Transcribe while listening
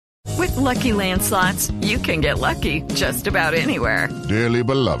With Lucky Land Slots, you can get lucky just about anywhere. Dearly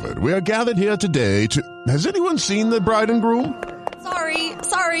beloved, we are gathered here today to... Has anyone seen the bride and groom?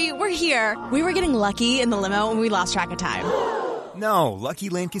 Sorry, we're here. We were getting lucky in the limo and we lost track of time. No, Lucky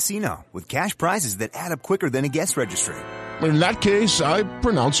Land Casino, with cash prizes that add up quicker than a guest registry. In that case, I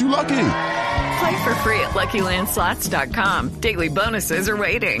pronounce you lucky. Play for free at LuckyLandSlots.com. Daily bonuses are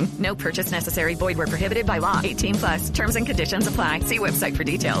waiting. No purchase necessary. Void where prohibited by law. 18+. Terms and conditions apply. See website for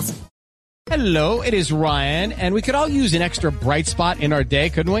details. Hello, it is Ryan, and we could all use an extra bright spot in our day,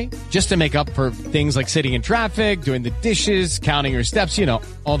 couldn't we? Just to make up for things like sitting in traffic, doing the dishes, counting your steps, you know,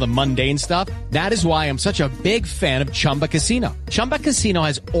 all the mundane stuff. That is why I'm such a big fan of Chumba Casino. Chumba Casino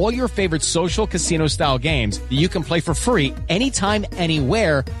has all your favorite social casino-style games that you can play for free anytime,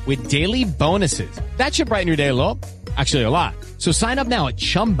 anywhere with daily bonuses. That should brighten your day a little. Actually, a lot. So sign up now at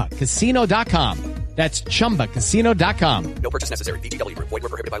ChumbaCasino.com. That's ChumbaCasino.com. No purchase necessary. VGW Group. Void where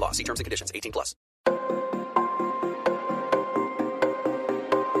prohibited by law. See terms and conditions. 18+.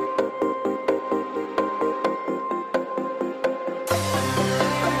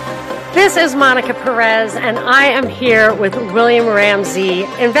 This is Monica Perez, and I am here with William Ramsey,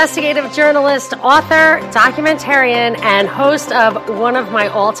 investigative journalist, author, documentarian, and host of one of my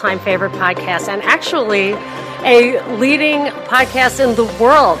all-time favorite podcasts, and actually a leading podcast in the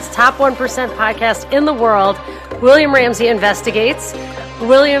world, top 1% podcast in the world. William Ramsey Investigates.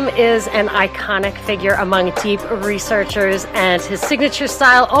 William is an iconic figure among deep researchers, and his signature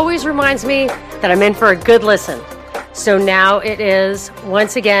style always reminds me that I'm in for a good listen. So now it is,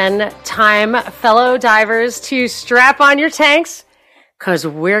 once again, time, fellow divers, to strap on your tanks, because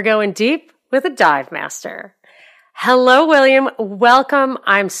we're going deep with a dive master. Hello, William. Welcome.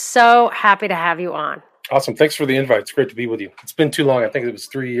 I'm so happy to have you on. Awesome. Thanks for the invite. It's great to be with you. It's been too long. I think it was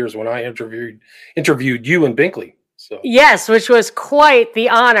 3 years when I interviewed you and Binkley. So. Yes, which was quite the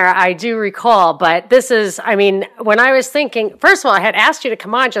honor, I do recall. But this is, I mean, when I was thinking, first of all, I had asked you to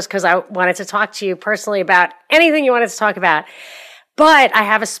come on just because I wanted to talk to you personally about anything you wanted to talk about. But I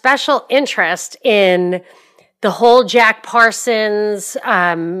have a special interest in the whole Jack Parsons,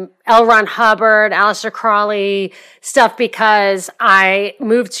 L. Ron Hubbard, Aleister Crowley stuff, because I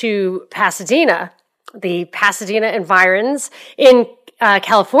moved to Pasadena, the Pasadena environs in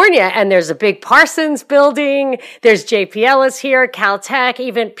California, and there's a big Parsons building. There's JPL is here, Caltech,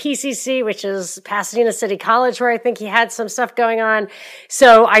 even PCC, which is Pasadena City College, where I think he had some stuff going on.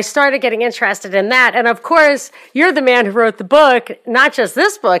 So I started getting interested in that. And of course, you're the man who wrote the book, not just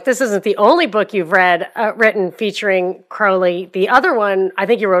this book. This isn't the only book you've written featuring Crowley. The other one I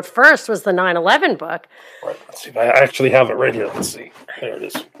think you wrote first was the 9/11 book. Right. Let's see if I actually have it right here. Let's see. There it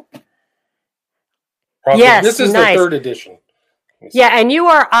is. Yes, this is nice. The third edition. Yeah, and you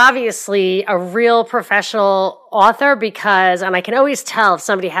are obviously a real professional author because, and I can always tell if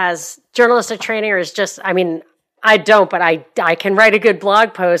somebody has journalistic training or is just, I mean, I don't, but I can write a good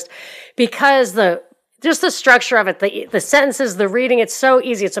blog post because just the structure of it, the sentences, the reading, it's so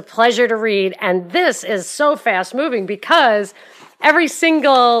easy. It's a pleasure to read. And this is so fast moving because every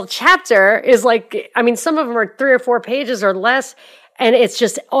single chapter is like, I mean, some of them are 3 or 4 pages or less. And it's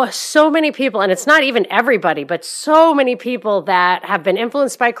just so many people, and it's not even everybody, but so many people that have been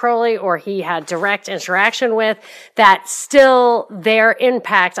influenced by Crowley or he had direct interaction with, that still their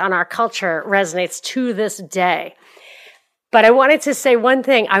impact on our culture resonates to this day. But I wanted to say one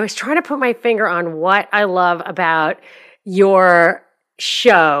thing. I was trying to put my finger on what I love about your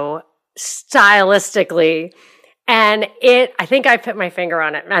show stylistically. And I think I put my finger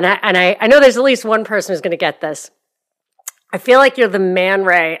on it. And I know there's at least one person who's going to get this. I feel like you're the Man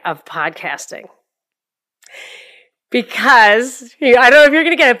Ray of podcasting because I don't know if you're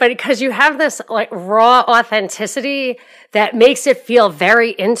going to get it, but because you have this like raw authenticity that makes it feel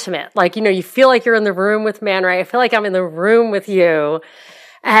very intimate. Like, you know, you feel like you're in the room with Man Ray. I feel like I'm in the room with you.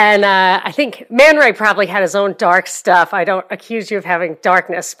 And I think Man Ray probably had his own dark stuff. I don't accuse you of having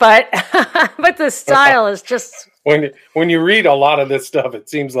darkness, but but the style is just... When you read a lot of this stuff, it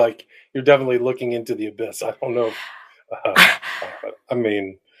seems like you're definitely looking into the abyss. I don't know. I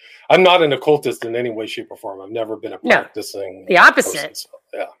mean, I'm not an occultist in any way, shape, or form. I've never been a practicing. The opposite. Person, so,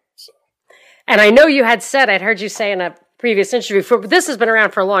 yeah. So. And I know you had said, I'd heard you say in a previous interview, this has been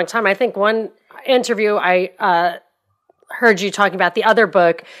around for a long time. I think one interview I heard you talking about the other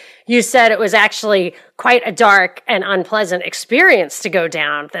book, you said it was actually quite a dark and unpleasant experience to go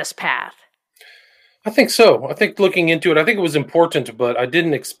down this path. I think so. I think looking into it, I think it was important, but I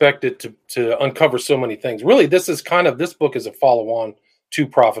didn't expect it to uncover so many things. Really, this book is a follow-on to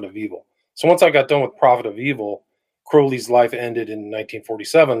Prophet of Evil. So once I got done with Prophet of Evil, Crowley's life ended in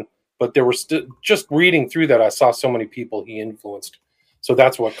 1947, but there were just reading through that, I saw so many people he influenced So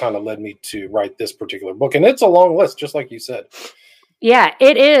that's what kind of led me to write this particular book. And it's a long list, just like you said. Yeah,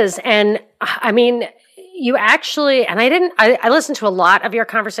 it is. And I mean, you actually, and I listened to a lot of your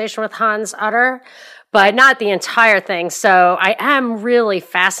conversation with Hans Utter, but not the entire thing. So I am really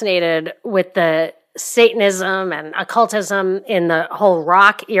fascinated with the Satanism and occultism in the whole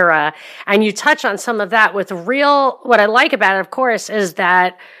rock era. And you touch on some of that with what I like about it, of course, is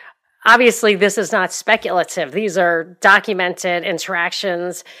that obviously this is not speculative. These are documented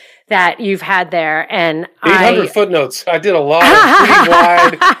interactions that you've had there. And 800 footnotes. I did a lot of pretty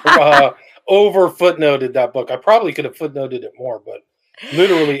wide, over footnoted that book. I probably could have footnoted it more, but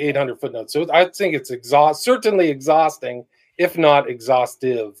literally 800 footnotes. So I think it's certainly exhausting, if not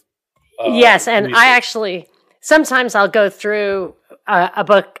exhaustive. Yes, and research. I actually, sometimes I'll go through a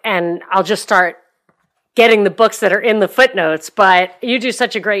book and I'll just start getting the books that are in the footnotes, but you do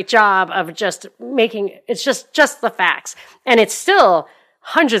such a great job of just making, it's just the facts. And it's still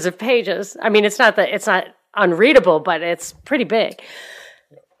hundreds of pages. I mean, it's not unreadable, but it's pretty big.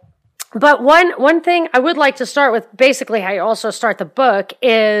 But one thing I would like to start with, basically how you also start the book,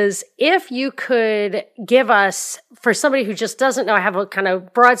 is if you could give us, for somebody who just doesn't know, I have a kind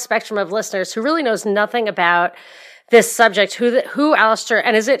of broad spectrum of listeners who really knows nothing about this subject, who Aleister,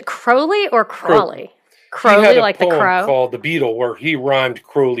 and is it Crowley or Crawley? Crowley, like the crow? Called The Beetle, where he rhymed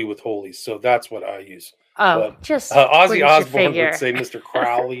Crowley with holy, so that's what I use. Oh, just Ozzy Osbourne would say Mr.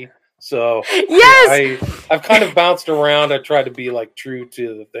 Crowley. So yes, I've kind of bounced around. I try to be like true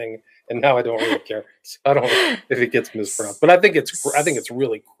to the thing, and now I don't really care. So I don't know if it gets mispronounced, but I think it's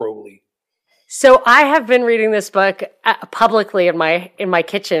really Crowley. So I have been reading this book publicly in my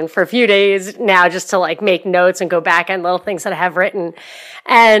kitchen for a few days now, just to like make notes and go back on little things that I have written.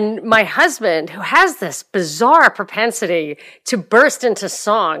 And my husband, who has this bizarre propensity to burst into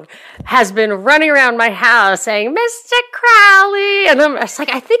song, has been running around my house saying, "Mr. Crowley," and I was like,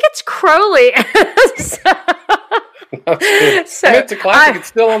 I think it's Crowley. So it's a classic. It's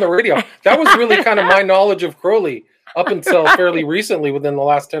still on the radio. That was really kind of my knowledge of Crowley up until fairly recently, within the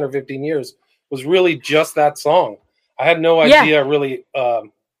last 10 or 15 years. Was really just that song. I had no idea really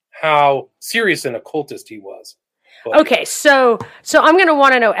how serious an occultist he was. But. Okay, so I'm going to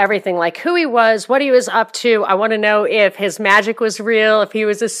want to know everything, like who he was, what he was up to. I want to know if his magic was real, if he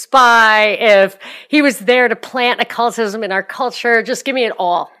was a spy, if he was there to plant occultism in our culture. Just give me it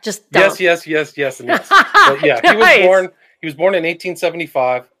all. Just don't. Yes, and yes. But yeah, nice. He was born in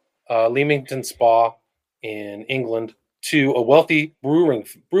 1875, Leamington Spa in England, to a wealthy brewing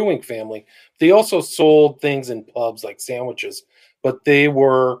family. They also sold things in pubs like sandwiches, but they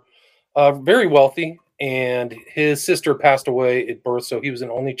were very wealthy, and his sister passed away at birth, so he was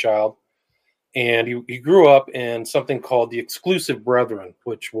an only child. And he grew up in something called the Exclusive Brethren,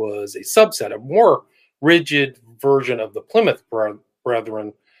 which was a subset, a more rigid version of the Plymouth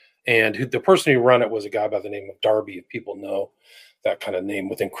Brethren. And the person who ran it was a guy by the name of Darby, if people know that kind of name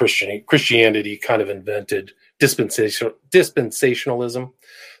within Christianity, kind of invented dispensationalism.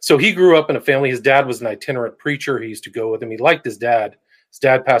 So he grew up in a family. His dad was an itinerant preacher. He used to go with him. He liked his dad. His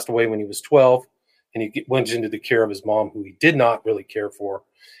dad passed away when he was 12, and he went into the care of his mom, who he did not really care for,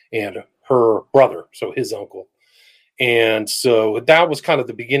 and her brother, so his uncle. And so that was kind of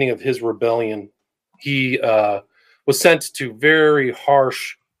the beginning of his rebellion. He was sent to very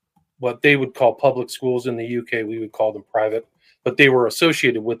harsh, what they would call public schools. In the UK, we would call them private, but they were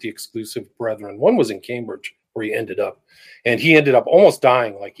associated with the Exclusive Brethren. One was in Cambridge, where he ended up. And he ended up almost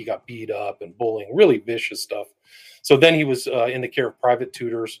dying, like he got beat up and bullying, really vicious stuff. So then he was in the care of private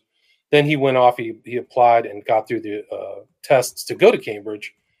tutors. Then he went off, he applied and got through the tests to go to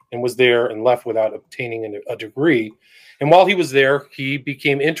Cambridge, and was there and left without obtaining a degree. And while he was there, he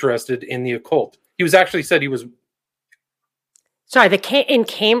became interested in the occult. He was actually said he was... Sorry, in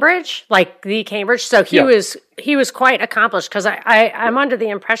Cambridge, like the Cambridge. So he was quite accomplished, because I'm under the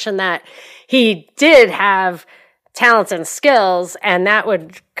impression that he did have talents and skills, and that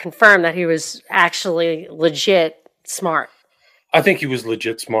would confirm that he was actually legit smart. I think he was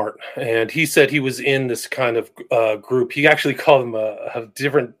legit smart, and he said he was in this kind of group. He actually called them a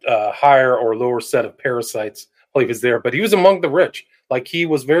different higher or lower set of parasites while he was there, but he was among the rich. Like, he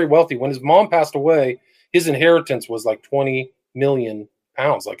was very wealthy. When his mom passed away, his inheritance was like 20 million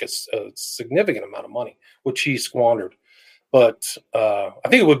pounds, like a significant amount of money, which he squandered. But I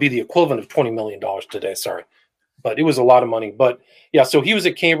think it would be the equivalent of $20 million today. Sorry. But it was a lot of money. But yeah, so he was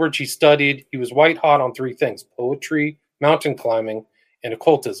at Cambridge. He studied. He was white hot on three things: poetry, mountain climbing, and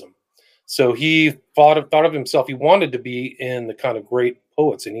occultism. So he thought of himself. He wanted to be in the kind of great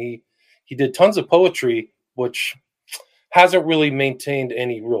poets, and he did tons of poetry, which hasn't really maintained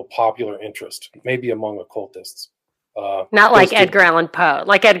any real popular interest, maybe among occultists. Not like Edgar Allan Poe.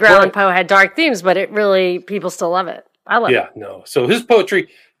 Like Edgar Allan Poe had dark themes, but people still love it. I love it. Yeah, no. So his poetry,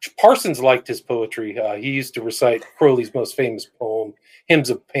 Parsons liked his poetry. He used to recite Crowley's most famous poem, Hymns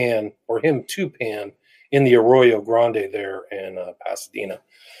of Pan, or Hymn to Pan, in the Arroyo Grande there in Pasadena.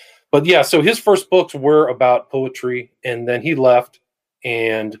 But yeah, so his first books were about poetry, and then he left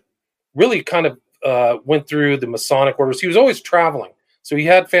and really kind of went through the Masonic orders. He was always traveling, so he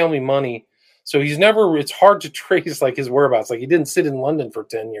had family money. So it's hard to trace like his whereabouts. Like he didn't sit in London for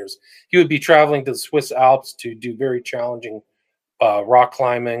 10 years. He would be traveling to the Swiss Alps to do very challenging rock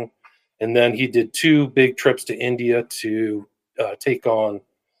climbing. And then he did 2 big trips to India to take on,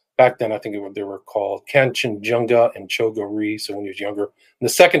 back then I think they were called Kanchenjunga and Chogori. So when he was younger. And the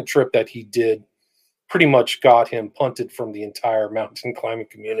second trip that he did pretty much got him punted from the entire mountain climbing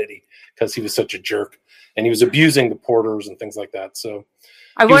community because he was such a jerk. And he was abusing the porters and things like that. So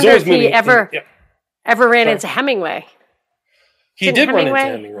I wonder if he ever ran into Hemingway. He did run into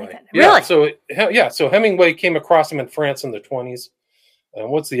Hemingway. Really? So Hemingway came across him in France in the 1920s. And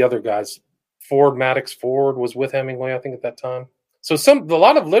what's the other guys? Maddox Ford was with Hemingway, I think, at that time. So a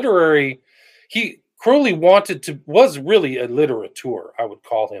lot of literary. Crowley was really a literateur. I would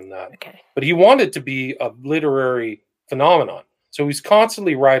call him that. Okay. But he wanted to be a literary phenomenon. So he's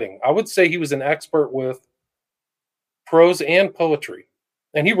constantly writing. I would say he was an expert with prose and poetry.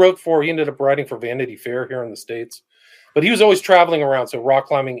 And he ended up writing for Vanity Fair here in the States. But he was always traveling around, so rock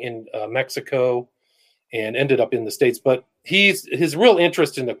climbing in Mexico and ended up in the States. But his real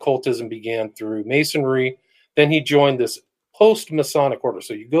interest in occultism began through Masonry. Then he joined this post-Masonic order.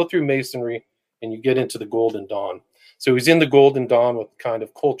 So you go through Masonry and you get into the Golden Dawn. So he's in the Golden Dawn with kind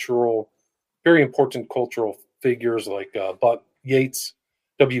of very important cultural figures like Buck Yeats,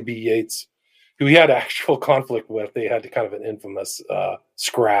 W.B. Yeats, who he had actual conflict with. They had kind of an infamous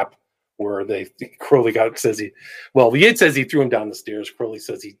scrap where Crowley Yates says he threw him down the stairs. Crowley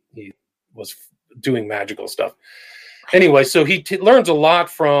says he was doing magical stuff. Anyway, so he learns a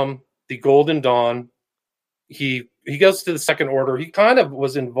lot from the Golden Dawn. He goes to the Second Order. He kind of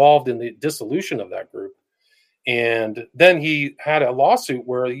was involved in the dissolution of that group. And then he had a lawsuit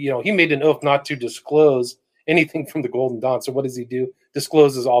where, he made an oath not to disclose anything from the Golden Dawn. So what does he do?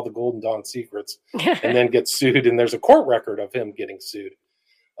 Discloses all the Golden Dawn secrets and then gets sued. And there's a court record of him getting sued.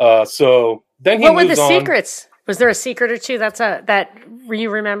 So then he moves on. What were the secrets? Was there a secret or two that you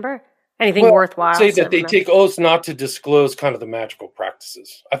remember? Anything worthwhile? Say that they take oaths not to disclose kind of the magical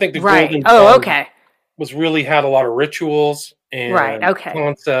practices. I think the Golden Dawn had a lot of rituals and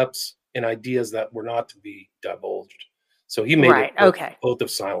concepts and ideas that were not to be divulged. So he made oath of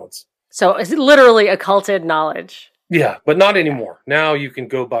silence. So it's literally occulted knowledge. Yeah, but not anymore. Now you can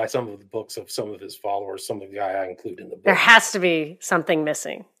go buy some of the books of some of his followers, some of the guy I include in the book. There has to be something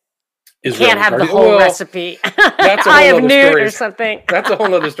missing. You can't have the whole recipe. That's Eye of Newt or something. That's a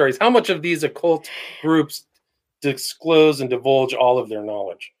whole other story. How much of these occult groups disclose and divulge all of their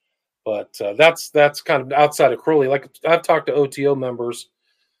knowledge? But that's kind of outside of Crowley. Like I've talked to OTO members.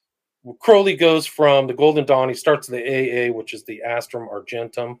 Crowley goes from the Golden Dawn. He starts the AA, which is the Astrum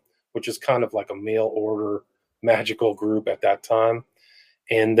Argentum, which is kind of like a mail order magical group at that time.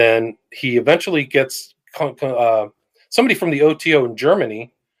 And then he eventually gets somebody from the OTO in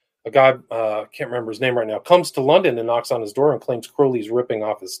Germany, a guy, can't remember his name right now, comes to London and knocks on his door and claims Crowley's ripping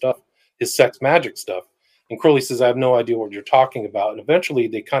off his stuff, his sex magic stuff. And Crowley says, I have no idea what you're talking about. And eventually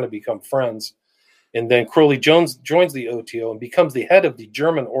they kind of become friends. And then Crowley joins the OTO and becomes the head of the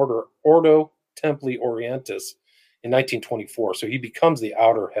German order, Ordo Templi Orientis, in 1924. So he becomes the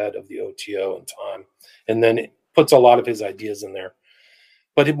outer head of the OTO in time. And then it puts a lot of his ideas in there.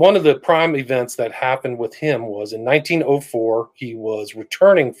 But one of the prime events that happened with him was in 1904, he was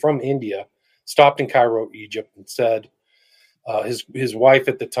returning from India, stopped in Cairo, Egypt, and said, his wife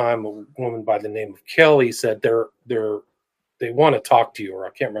at the time, a woman by the name of Kelly, said they want to talk to you, or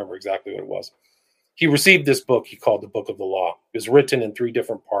I can't remember exactly what it was. He received this book he called the Book of the Law. It was written in 3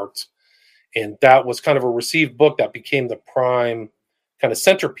 different parts, and that was kind of a received book that became the prime kind of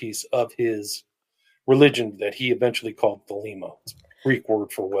centerpiece of his religion that he eventually called Thelema. It's Greek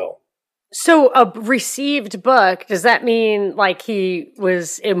word for will. So a received book, does that mean like he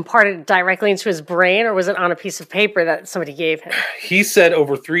was imparted directly into his brain, or was it on a piece of paper that somebody gave him? He said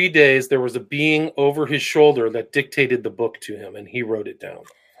over 3 days there was a being over his shoulder that dictated the book to him, and he wrote it down.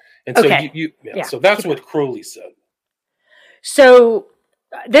 And so so that's what Crowley said. So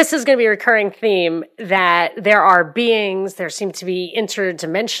this is going to be a recurring theme that there are beings, there seem to be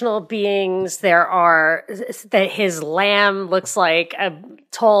interdimensional beings, that his lamb looks like a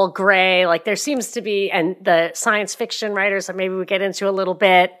tall gray, like there seems to be, and the science fiction writers that maybe we get into a little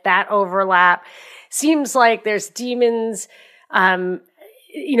bit, that overlap. seems like there's demons,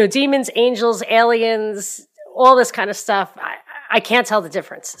 demons, angels, aliens, all this kind of stuff. I can't tell the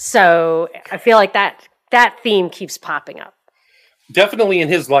difference. So I feel like that theme keeps popping up. Definitely in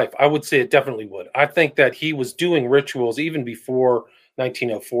his life, I would say it definitely would. I think that he was doing rituals even before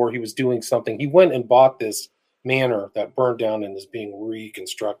 1904. He was doing something. He went and bought this manor that burned down and is being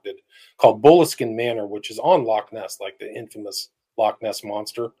reconstructed called Boleskine Manor, which is on Loch Ness, like the infamous Loch Ness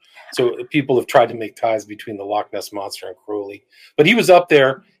Monster. So people have tried to make ties between the Loch Ness Monster and Crowley. But he was up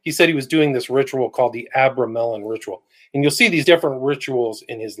there. He said he was doing this ritual called the Abramelin ritual. And you'll see these different rituals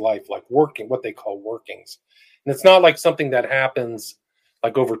in his life, like what they call workings. And it's not like something that happens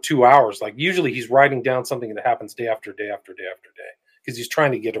like over 2 hours. Like usually he's writing down something that happens day after day after day after day because he's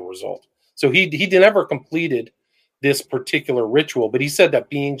trying to get a result. So he never completed this particular ritual, but he said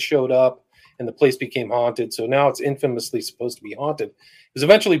that beings showed up and the place became haunted. So now it's infamously supposed to be haunted. It was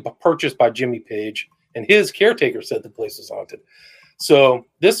eventually purchased by Jimmy Page, and his caretaker said the place was haunted. So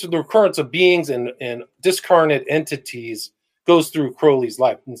the recurrence of beings and discarnate entities goes through Crowley's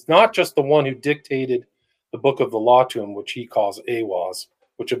life. And it's not just the one who dictated the book of the law to him, which he calls Awaz,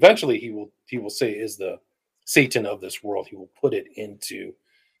 which eventually he will say is the Satan of this world. He will put it into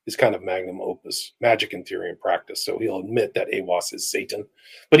his kind of magnum opus, Magic in Theory and Practice. So he'll admit that Awaz is Satan,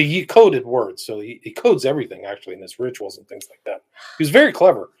 but he coded words. So he codes everything actually in his rituals and things like that. He was very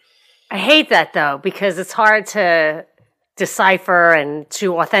clever. I hate that though, because it's hard to decipher and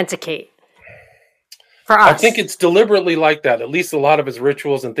to authenticate for us. I think it's deliberately like that. At least a lot of his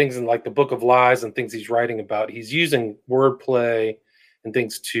rituals and things in like the Book of Lies and things he's writing about, he's using wordplay and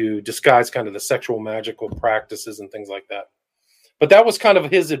things to disguise kind of the sexual magical practices and things like that. But that was kind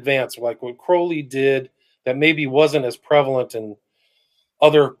of his advance, like what Crowley did that maybe wasn't as prevalent in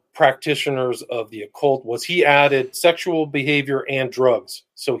other practitioners of the occult was he added sexual behavior and drugs.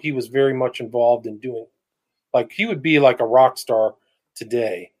 So he was very much involved in doing, like he would be like a rock star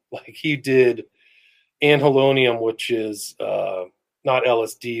today. Like he did anhelonium, which is not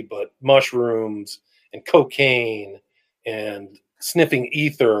LSD, but mushrooms and cocaine and sniffing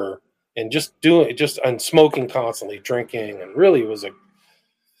ether and and smoking constantly, drinking. And really it was a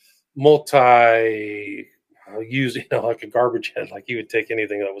like a garbage head, like he would take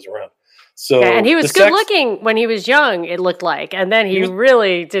anything that was around. So, and he was good looking when he was young, it looked like. And then he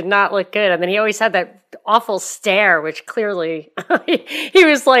really did not look good. And then he always had that awful stare, which clearly he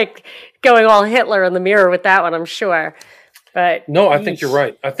was like going all Hitler in the mirror with that one, I'm sure. But no, I think you're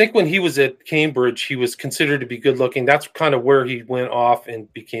right. I think when he was at Cambridge, he was considered to be good looking. That's kind of where he went off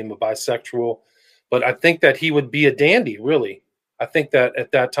and became a bisexual. But I think that he would be a dandy, really. I think that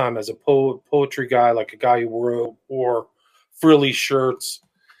at that time, as a poetry guy, like a guy who wore frilly shirts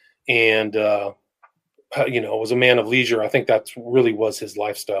and, was a man of leisure, I think that really was his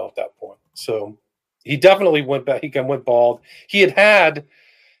lifestyle at that point. So he definitely went back. He went bald.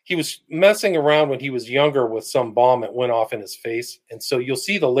 He was messing around when he was younger with some bomb that went off in his face. And so you'll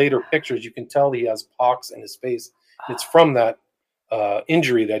see the later pictures. You can tell he has pox in his face. It's from that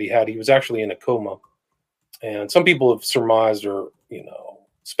injury that he had. He was actually in a coma. And some people have surmised or,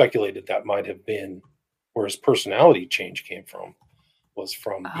 speculated that might have been where his personality change came from, was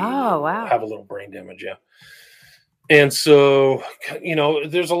from have a little brain damage. Yeah. And so,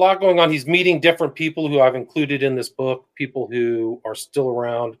 there's a lot going on. He's meeting different people who I've included in this book, people who are still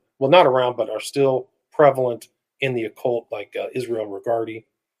around. Well, not around, but are still prevalent in the occult, like Israel Regardie.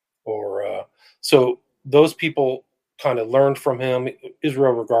 So those people kind of learned from him.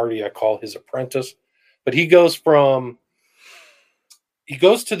 Israel Regardie, I call his apprentice. But he goes to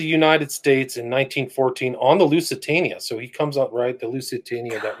the United States in 1914 on the Lusitania. So he comes out, right? The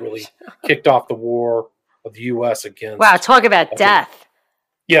Lusitania that really kicked off the war of the U.S. against. Wow, talk about death.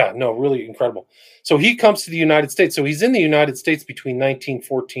 Yeah, no, really incredible. So he comes to the United States. So he's in the United States between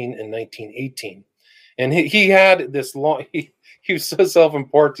 1914 and 1918. And he had this long, he was so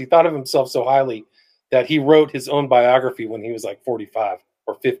self-important. He thought of himself so highly that he wrote his own biography when he was like 45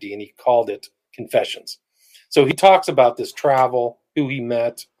 or 50, and he called it Confessions. So he talks about this travel, who he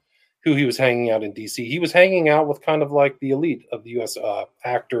met, who he was hanging out in D.C. He was hanging out with kind of like the elite of the U.S.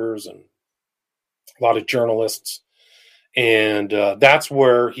 Actors and a lot of journalists. And that's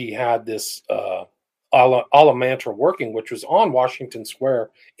where he had this Ala Mantra working, which was on Washington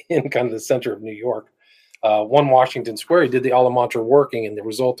Square in kind of the center of New York. One Washington Square, he did the Ala Mantra working, and the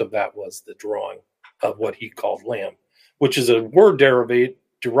result of that was the drawing of what he called Lamb, which is a word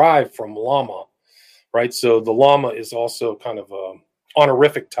derived from Lama, right? So the Lama is also kind of an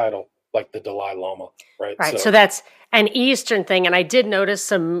honorific title, like the Dalai Lama, right? Right. So that's an Eastern thing, and I did notice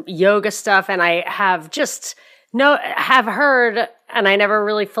some yoga stuff, and I have heard, and I never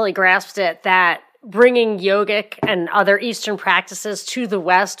really fully grasped it, that bringing yogic and other Eastern practices to the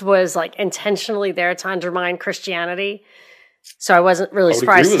West was like intentionally there to undermine Christianity. So I wasn't really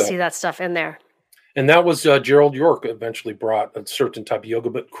surprised to see that stuff in there. And that was Gerald York eventually brought a certain type of yoga.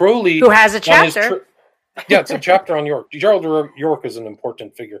 But Crowley... Who has a chapter. It's a chapter on York. Gerald York is an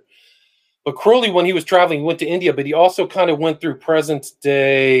important figure. But Crowley, when he was traveling, he went to India, but he also kind of went through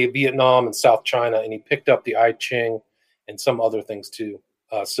present-day Vietnam and South China, and he picked up the I Ching and some other things too.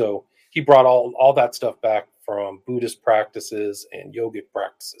 So he brought all that stuff back from Buddhist practices and yogic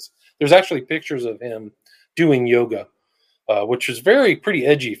practices. There's actually pictures of him doing yoga, which was pretty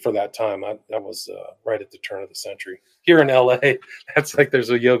edgy for that time. That was right at the turn of the century. Here in LA, that's like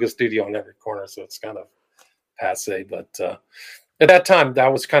there's a yoga studio on every corner, so it's kind of passe. But at that time,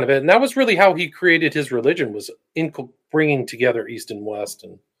 that was kind of it. And that was really how he created his religion, was bringing together East and West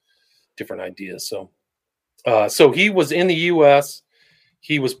and different ideas. So he was in the U.S.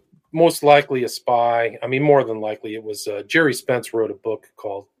 He was most likely a spy. I mean, more than likely, it was Jerry Spence wrote a book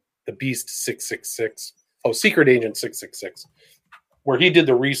called The Beast 666. Oh, Secret Agent 666, where he did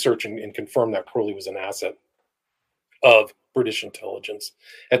the research and confirmed that Crowley was an asset of British intelligence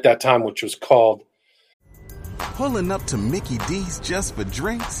at that time, which was called... Pulling up to Mickey D's just for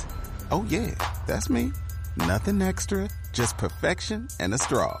drinks? Oh, yeah, that's me. Nothing extra, just perfection and a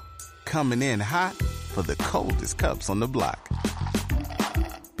straw. Coming in hot for the coldest cups on the block.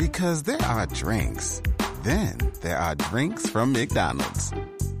 Because there are drinks. Then there are drinks from McDonald's.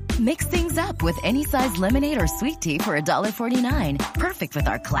 Mix things up with any size lemonade or sweet tea for $1.49. Perfect with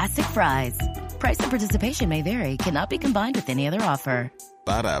our classic fries. Price and participation may vary. Cannot be combined with any other offer.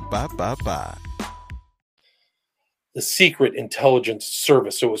 Ba-da-ba-ba-ba. The Secret Intelligence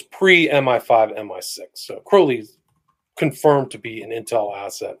Service. So it was pre-MI5, MI6. So Crowley's confirmed to be an intel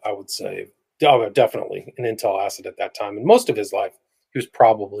asset, I would say. Definitely an intel asset at that time. And most of his life, he was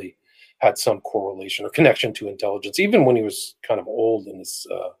probably had some correlation or connection to intelligence, even when he was kind of old in his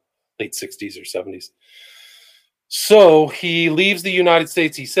late 60s or 70s. So he leaves the United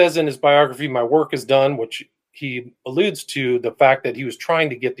States. He says in his biography, "My work is done," which he alludes to the fact that he was trying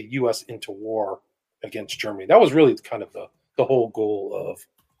to get the U.S. into war against Germany. That was really kind of the whole goal of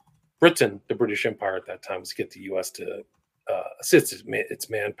Britain, the British Empire at that time, was to get the U.S. to assist its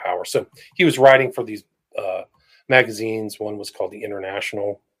manpower. So he was writing for these magazines. One was called The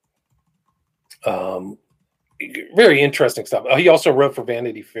International. Very interesting stuff. He also wrote for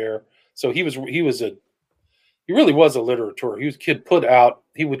Vanity Fair. So he really was a literateur.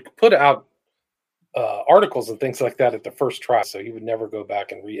 He would put out articles and things like that at the first try. So he would never go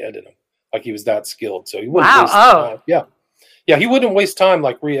back and re-edit them. Like, he was that skilled. So he wouldn't waste time. Yeah, he wouldn't waste time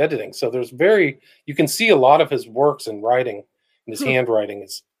like re-editing. So you can see a lot of his works and writing, and his handwriting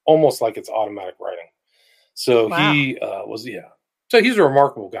is almost like it's automatic writing. So he so he's a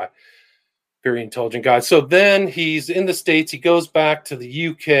remarkable guy. Very intelligent guy. So then he's in the States. He goes back to the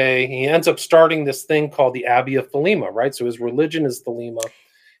UK. He ends up starting this thing called the Abbey of Thelema, right? So his religion is Thelema.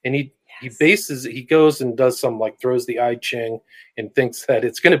 And he goes and does some, like, throws the I Ching and thinks that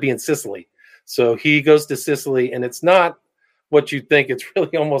it's going to be in Sicily. So he goes to Sicily, and it's not what you think. It's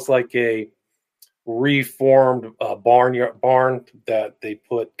really almost like a reformed barn that they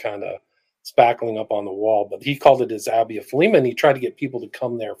put kind of spackling up on the wall. But he called it his Abbey of Thelema, and he tried to get people to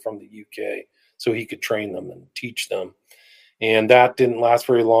come there from the UK so he could train them and teach them. And that didn't last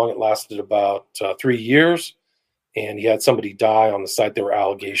very long. It lasted about 3 years. And he had somebody die on the site. There were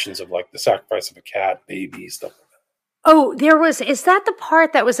allegations of, like, the sacrifice of a cat, baby, stuff like that. Oh, is that the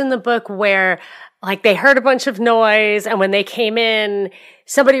part that was in the book where, like, they heard a bunch of noise, and when they came in,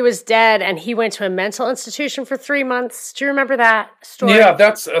 somebody was dead, and he went to a mental institution for 3 months? Do you remember that story? Yeah,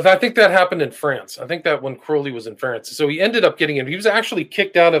 I think that happened in France. I think that when Crowley was in France. So he ended up getting in. He was actually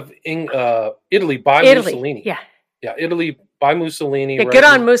kicked out of Italy by Mussolini. Yeah, Italy by Mussolini. Yeah, good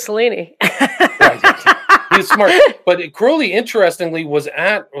on Mussolini. Right. He's smart. But Crowley, interestingly, was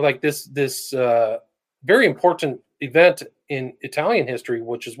at, like, this very important event in Italian history,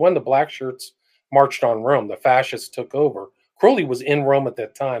 which is when the black shirts marched on Rome. The fascists took over. Crowley was in Rome at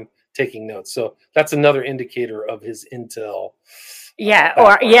that time taking notes. So that's another indicator of his intel.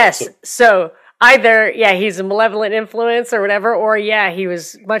 So either, he's a malevolent influence or whatever, or he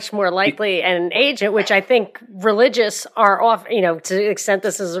was much more likely an agent, which I think religious are often, to the extent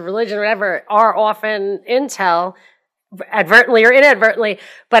this is a religion or whatever, are often intel, advertently or inadvertently.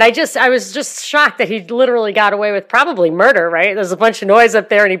 But I was just shocked that he literally got away with probably murder, right? There's a bunch of noise up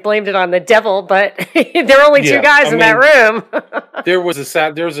there and he blamed it on the devil, but there were only two guys in that room. There was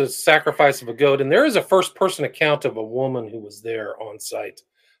a sacrifice of a goat, and there is a first person account of a woman who was there on site.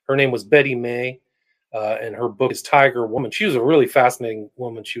 Her name was Betty May. and her book is Tiger Woman. She was a really fascinating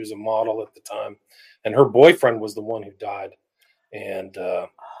woman. She was a model at the time, and her boyfriend was the one who died. And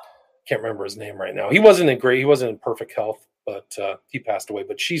can't remember his name right now. He wasn't in perfect health, but he passed away.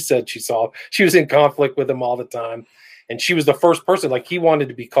 But she said she was in conflict with him all the time, and she was the first person. Like, he wanted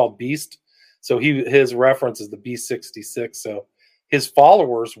to be called Beast, so his reference is the B66. So his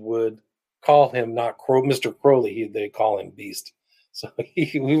followers would call him not Mr. Crowley. They call him Beast. So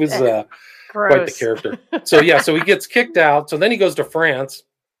he was quite the character. So so he gets kicked out. So then he goes to France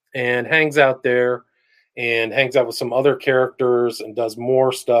and hangs out there and hangs out with some other characters and does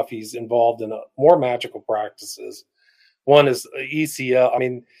more stuff. He's involved in more magical practices. One is ECL. I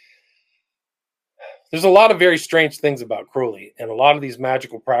mean, there's a lot of very strange things about Crowley, and a lot of these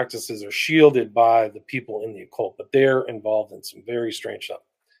magical practices are shielded by the people in the occult, but they're involved in some very strange stuff.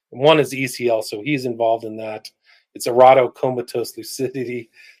 And one is ECL, so he's involved in that. It's errato-comatose lucidity.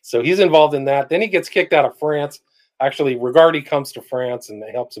 So he's involved in that. Then he gets kicked out of France. Actually, Rigardi comes to France and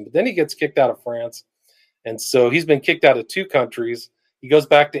helps him. But then he gets kicked out of France. And so he's been kicked out of 2 countries. He goes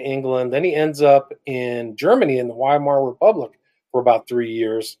back to England. Then he ends up in Germany in the Weimar Republic for about 3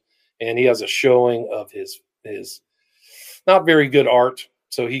 years. And he has a showing of his not very good art.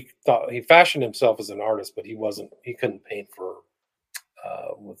 So he thought he fashioned himself as an artist, but he couldn't paint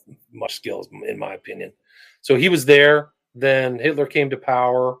with much skill, in my opinion. So he was there. Then Hitler came to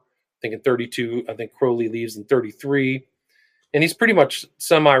power, I think in 32. I think Crowley leaves in 33. And he's pretty much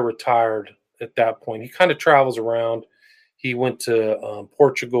semi-retired at that point. He kind of travels around. He went to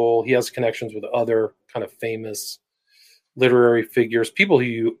Portugal. He has connections with other kind of famous literary figures, people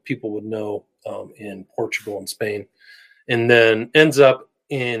who people would know in Portugal and Spain. And then ends up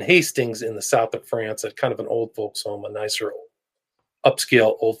in Hastings in the south of France at kind of an old folks home, a nicer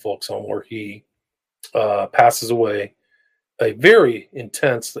upscale old folks home, where he passes away, a very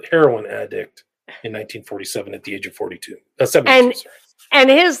intense heroin addict, in 1947 at the age of 72. And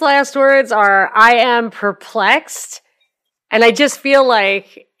his last words are, "I am perplexed." And I just feel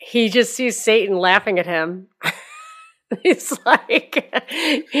like he just sees Satan laughing at him. He's like,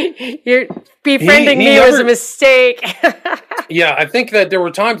 "You're befriending me was a mistake." Yeah, I think that there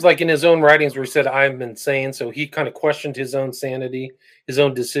were times, like in his own writings, where he said, "I'm insane." So he kind of questioned his own sanity, his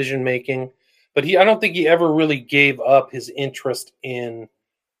own decision making. But I don't think he ever really gave up his interest in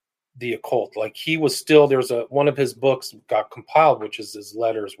the occult. Like, he was still, one of his books got compiled, which is his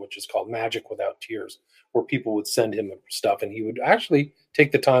letters, which is called Magic Without Tears, where people would send him stuff, and he would actually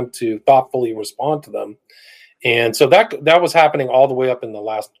take the time to thoughtfully respond to them. And so that was happening all the way up in the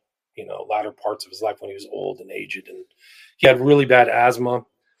latter parts of his life, when he was old and aged, and he had really bad asthma,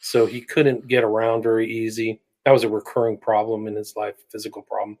 so he couldn't get around very easy. That was a recurring problem in his life, physical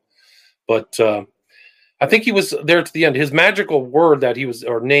problem. But I think he was there to the end. His magical word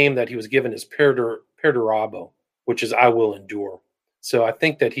name that he was given is Perdurabo, which is "I will endure." So I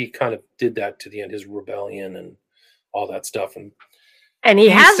think that he kind of did that to the end, his rebellion and all that stuff. And he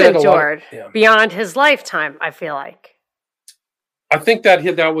has endured beyond his lifetime, I feel like. I think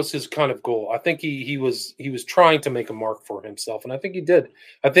that was his kind of goal. I think he was trying to make a mark for himself, and I think he did.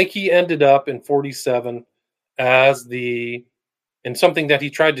 I think he ended up in 47 and something that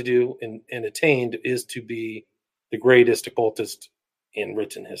he tried to do and attained is to be the greatest occultist in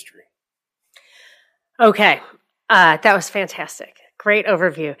written history. Okay. That was fantastic. Great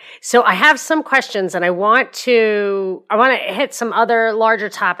overview. So I have some questions, and I want to hit some other larger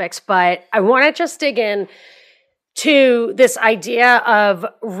topics, but I want to just dig in to this idea of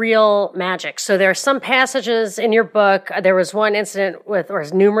real magic. So there are some passages in your book. There was one incident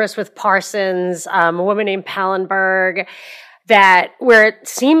numerous with Parsons, a woman named Pallenberg, where it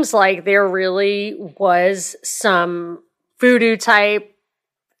seems like there really was some voodoo type,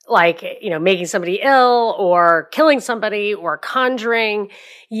 like, making somebody ill or killing somebody or conjuring.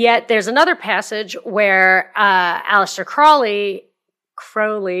 Yet there's another passage where Aleister Crowley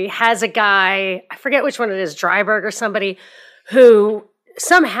has a guy, I forget which one it is, Dryberg or somebody, who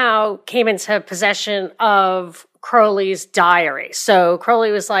somehow came into possession of Crowley's diary. So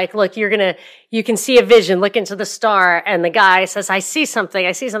Crowley was like, "Look, you can see a vision, look into the star." And the guy says, I see something.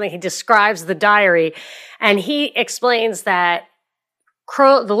 He describes the diary, and he explains that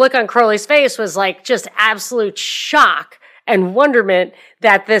the look on Crowley's face was like just absolute shock and wonderment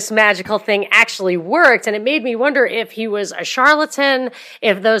that this magical thing actually worked. And it made me wonder if he was a charlatan,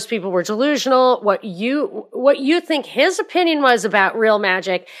 if those people were delusional, what you think his opinion was about real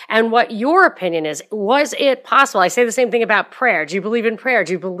magic, and what your opinion is. Was it possible? I say the same thing about prayer. Do you believe in prayer?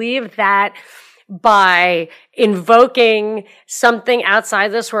 Do you believe that by invoking something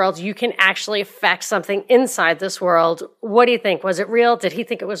outside this world, you can actually affect something inside this world? What do you think? Was it real? Did he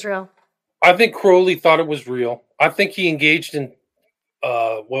think it was real? I think Crowley thought it was real. I think he engaged in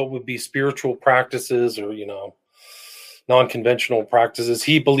what would be spiritual practices or, non-conventional practices.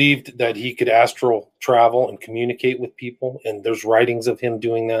 He believed that he could astral travel and communicate with people, and there's writings of him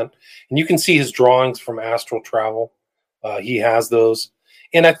doing that. And you can see his drawings from astral travel. He has those.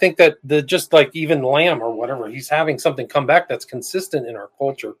 And I think that just like even Lamb or whatever, he's having something come back that's consistent in our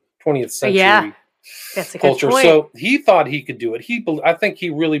culture, 20th century that's a good culture. point. So he thought he could do it. I think he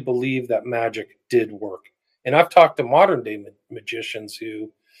really believed that magic did work. And I've talked to modern day magicians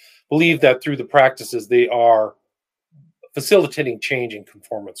who believe that through the practices, they are facilitating change and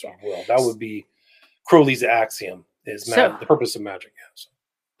conformance of will. That would be Crowley's axiom, is the purpose of magic.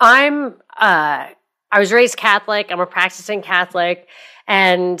 I was raised Catholic. I'm a practicing Catholic.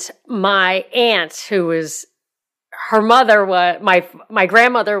 And my aunt, her mother was, my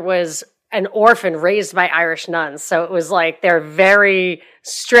grandmother was an orphan raised by Irish nuns. So it was like they're very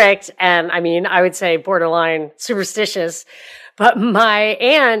strict and I would say borderline superstitious. But my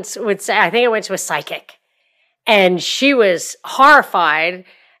aunt would say, I think I went to a psychic and she was horrified.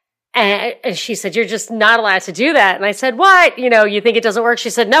 And she said, "You're just not allowed to do that." And I said, "What? You think it doesn't work?" She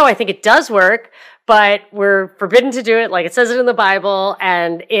said, "No, I think it does work, but we're forbidden to do it. Like it says it in the Bible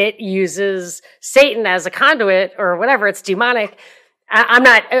and it uses Satan as a conduit or whatever. It's demonic." I'm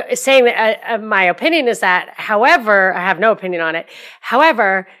not saying that my opinion is that. However, I have no opinion on it.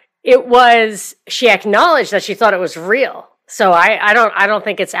 However, she acknowledged that she thought it was real. So I don't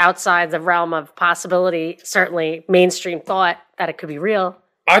think it's outside the realm of possibility, certainly mainstream thought that it could be real.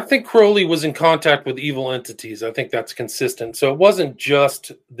 I think Crowley was in contact with evil entities. I think that's consistent. So it wasn't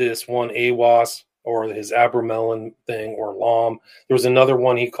just this one AWAS or his Abramelin thing or Lam. There was another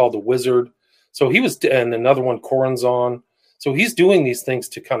one he called the Wizard. So and another one, Corazon. So he's doing these things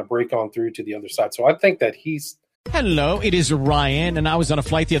to kind of break on through to the other side. So I think that he's... Hello, it is Ryan, and I was on a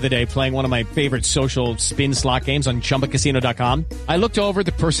flight the other day playing one of my favorite social spin slot games on ChumbaCasino.com. I looked over at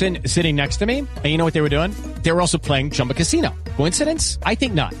the person sitting next to me, and you know what they were doing? They were also playing Chumba Casino. Coincidence? I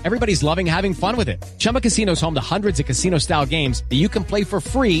think not. Everybody's loving having fun with it. Chumba Casino is home to hundreds of casino-style games that you can play for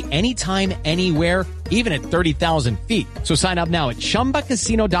free anytime, anywhere, even at 30,000 feet. So sign up now at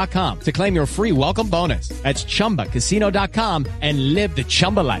ChumbaCasino.com to claim your free welcome bonus. That's ChumbaCasino.com and live the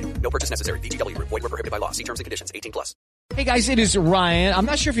Chumba life. No purchase necessary. VGW. Void were prohibited by law. See terms and conditions. 18+. Hey guys, it is Ryan. I'm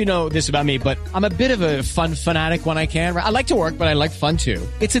not sure if you know this about me, but I'm a bit of a fun fanatic when I can. I like to work, but I like fun too.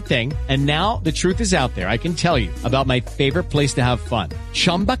 It's a thing. And now the truth is out there. I can tell you about my favorite place to have fun.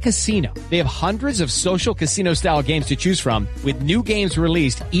 Chumba Casino. They have hundreds of social casino style games to choose from with new games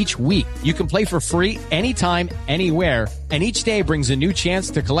released each week. You can play for free anytime, anywhere. And each day brings a new chance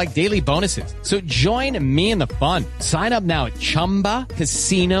to collect daily bonuses. So join me in the fun. Sign up now at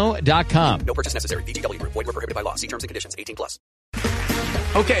ChumbaCasino.com. No purchase necessary. VGW. Void were prohibited by law. See terms and conditions. 18+.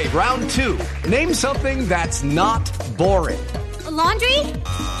 Okay, round two. Name something that's not boring. A laundry?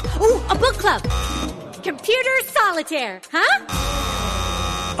 Ooh, a book club. Computer solitaire, huh?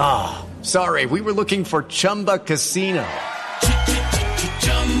 Ah, sorry, we were looking for Chumba Casino.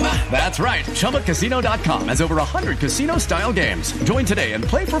 That's right. ChumbaCasino.com has over 100 casino-style games. Join today and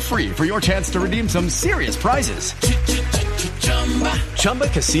play for free for your chance to redeem some serious prizes.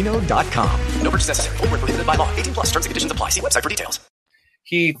 ChumbaCasino.com. No purchase necessary. Void were prohibited by law. 18+. Terms and conditions apply. See website for details.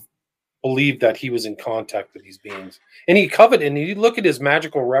 He believed that he was in contact with these beings. And he coveted, and you look at his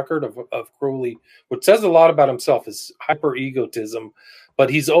magical record of Crowley, which says a lot about himself, his hyper-egotism,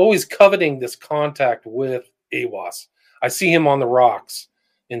 but he's always coveting this contact with Awas. I see him on the rocks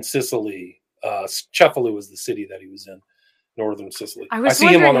in Sicily. Cefalù is the city that he was in, northern Sicily. I was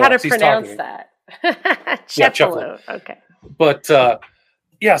wondering how to pronounce that. Cefalù. Okay. But so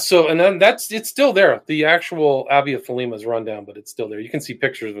and then it's still there. The actual Abbey of Thelema is run down, but it's still there. You can see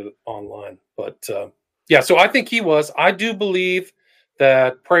pictures of it online. But so I think he was. I do believe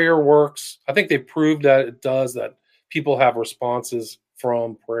that prayer works. I think they proved that it does, that people have responses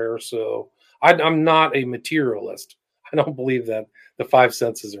from prayer. So I'm not a materialist. I don't believe that the five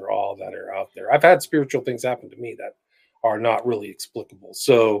senses are all that are out there. I've had spiritual things happen to me that are not really explicable.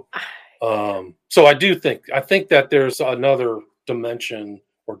 So I think that there's another dimension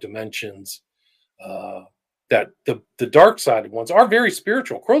or dimensions that the dark sided ones are very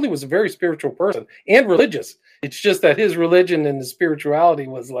spiritual. Crowley was a very spiritual person and religious. It's just that his religion and his spirituality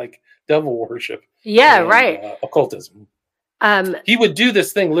was like devil worship. Yeah, right. Occultism. He would do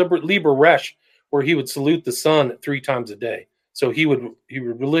this thing, Liber Resh, where he would salute the sun 3 times a day. So he would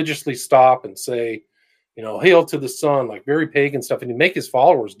religiously stop and say, hail to the sun, like very pagan stuff, and he'd make his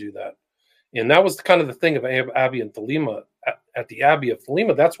followers do that. And that was kind of the thing of Abbey and Thelema. At the Abbey of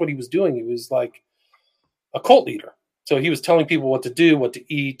Thelema, that's what he was doing. He was like a cult leader. So he was telling people what to do, what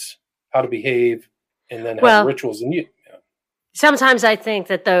to eat, how to behave, and then have Well, rituals. And sometimes I think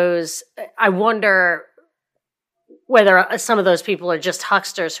that I wonder whether some of those people are just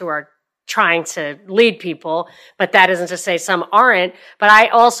hucksters who are trying to lead people, but that isn't to say some aren't. But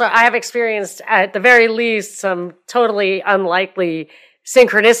I have experienced, at the very least, some totally unlikely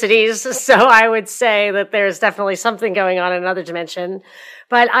synchronicities. So I would say that there's definitely something going on in another dimension.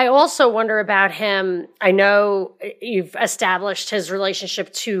 But I also wonder about him. I know you've established his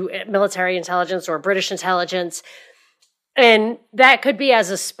relationship to military intelligence or British intelligence. And that could be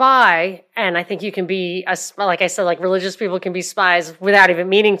as a spy, and I think you can be, like I said, like religious people can be spies without even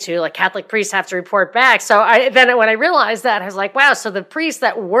meaning to, like Catholic priests have to report back. So then when I realized that, I was like, wow, so the priests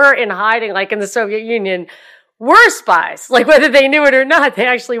that were in hiding, like in the Soviet Union, were spies. Like whether they knew it or not, they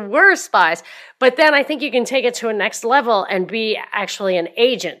actually were spies. But then I think you can take it to a next level and be actually an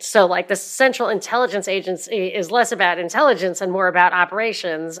agent. So like the Central Intelligence Agency is less about intelligence and more about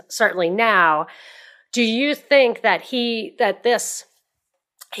operations, certainly now. Do you think that he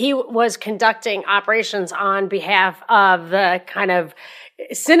was conducting operations on behalf of the kind of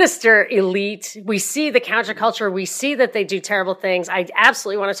sinister elite? We see the counterculture. We see that they do terrible things. I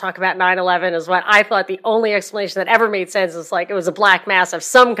absolutely want to talk about 9/11 as what I thought the only explanation that ever made sense is like it was a black mass of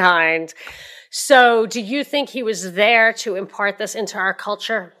some kind. So do you think he was there to impart this into our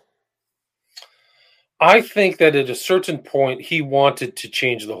culture? I think that at a certain point, he wanted to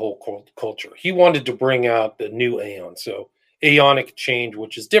change the whole culture. He wanted to bring out the new aeon. So aeonic change,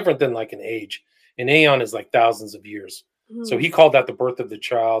 which is different than like an age. An aeon is like thousands of years. So he called that the birth of the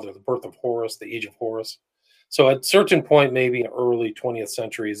child or the birth of Horus, the age of Horus. So at a certain point, maybe in the early 20th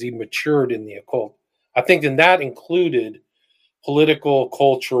century, as he matured in the occult, I think then that included political,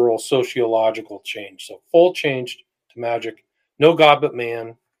 cultural, sociological change. So full change to magic, no God but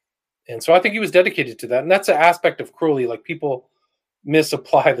man. And so I think he was dedicated to that. And that's an aspect of Crowley. Like people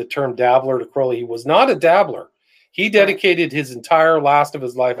misapply the term dabbler to Crowley. He was not a dabbler. He dedicated his entire last of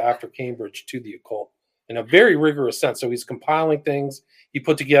his life after Cambridge to the occult in a very rigorous sense. So he's compiling things. He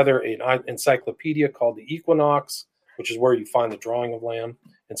put together an encyclopedia called the Equinox, which is where you find the drawing of land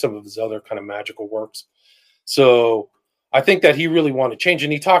and some of his other kind of magical works. So I think that he really wanted change.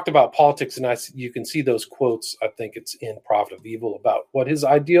 And he talked about politics, and you can see those quotes. I think it's in Prophet of Evil about what his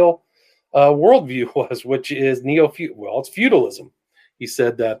ideal worldview was, which is it's feudalism. He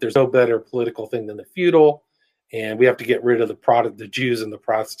said that there's no better political thing than the feudal, and we have to get rid of the Jews and the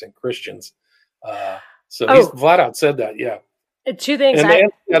Protestant Christians. He's flat out said that, yeah. Two things. And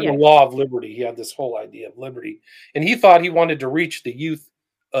he had the law of liberty. He had this whole idea of liberty, and he thought he wanted to reach the youth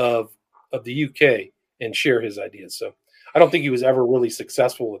of the UK and share his ideas. So I don't think he was ever really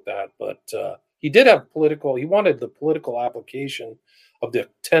successful with that, but he did have he wanted the political application of the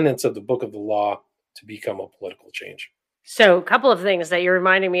tenets of the Book of the Law to become a political change. So a couple of things that you're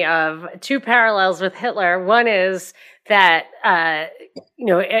reminding me of, two parallels with Hitler. One is that,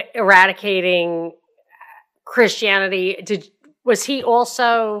 eradicating Christianity. Was he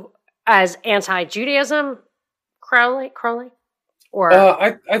also as anti-Judaism, Crowley? Or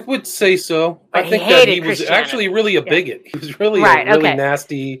I would say so. I think that he was actually really a bigot. He was really a really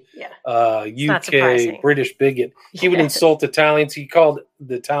nasty UK British bigot. He would insult Italians. He called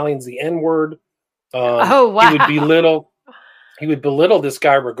the Italians the N-word. He would belittle this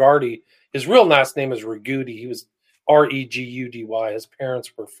guy Regardi. His real last name is Regudy. He was Regudy. His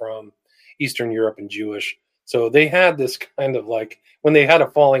parents were from Eastern Europe and Jewish. So they had this kind of like, when they had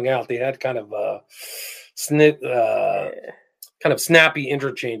a falling out, they had kind of a kind of snappy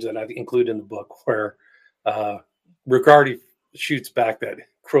interchange that I include in the book, where Regardi shoots back that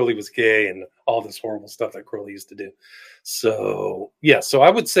Crowley was gay and all this horrible stuff that Crowley used to do. So so I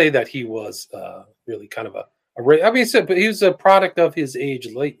would say that he was really kind of but he was a product of his age,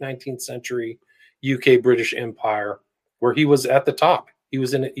 late 19th century UK British Empire, where he was at the top. He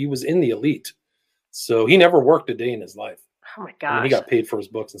was in the elite. So he never worked a day in his life. Oh my gosh. He got paid for his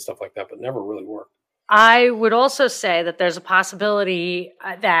books and stuff like that, but never really worked. I would also say that there's a possibility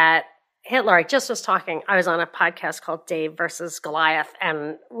that Hitler, I was on a podcast called Dave versus Goliath,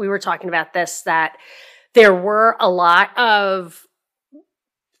 and we were talking about this, that there were a lot of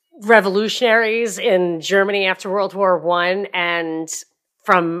revolutionaries in Germany after World War I, and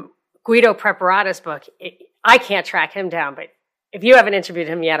from Guido Preparata's book, I can't track him down, but if you haven't interviewed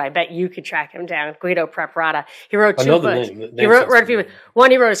him yet, I bet you could track him down. Guido Preparata. He wrote two books. He wrote a few. One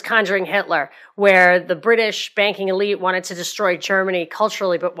he wrote is Conjuring Hitler, where the British banking elite wanted to destroy Germany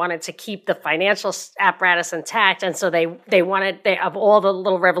culturally, but wanted to keep the financial apparatus intact. And so they of all the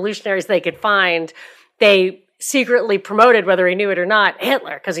little revolutionaries they could find, they secretly promoted, whether he knew it or not,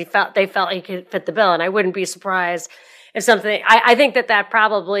 Hitler, because they felt he could fit the bill. And I wouldn't be surprised if something. I think that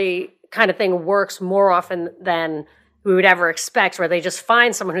probably kind of thing works more often than we would ever expect, where they just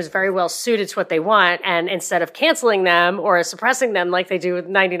find someone who's very well suited to what they want, and instead of canceling them or suppressing them like they do with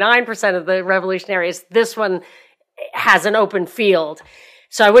 99% of the revolutionaries, this one has an open field.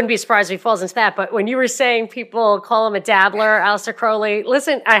 So I wouldn't be surprised if he falls into that. But when you were saying people call him a dabbler, Aleister Crowley,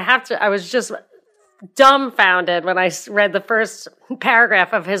 listen, I was just dumbfounded when I read the first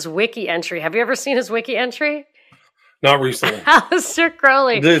paragraph of his wiki entry. Have you ever seen his wiki entry? Not recently. Aleister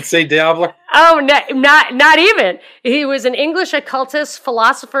Crowley. Did it say dabbler? Oh, no, not even. He was an English occultist,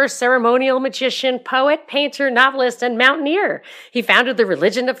 philosopher, ceremonial magician, poet, painter, novelist, and mountaineer. He founded the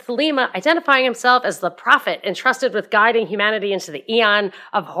religion of Thelema, identifying himself as the prophet entrusted with guiding humanity into the Aeon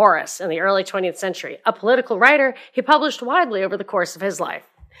of Horus in the early 20th century. A political writer, he published widely over the course of his life.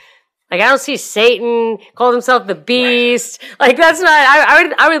 Like, I don't see Satan, called himself the Beast. Like, that's not,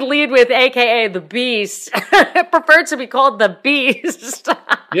 I would lead with AKA the Beast. I prefer to be called the Beast.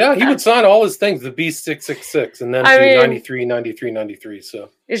 Yeah, he would sign all his things, the Beast 666, and then do 93, 93, 93, so.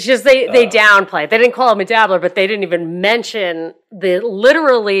 It's just they downplay it. They didn't call him a dabbler, but they didn't even mention the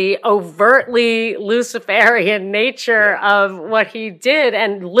literally, overtly Luciferian nature of what he did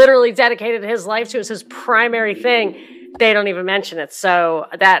and literally dedicated his life to as his primary thing. They don't even mention it. So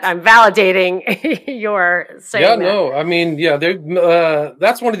that I'm validating your saying that. No, I mean,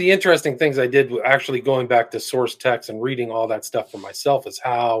 that's one of the interesting things I did actually going back to source text and reading all that stuff for myself is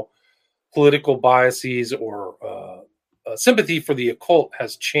how political biases or sympathy for the occult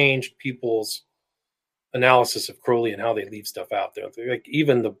has changed people's analysis of Crowley and how they leave stuff out there. Like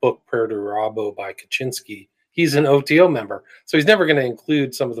even the book Prayer to Rabo by Kaczynski, he's an OTO member. So he's never going to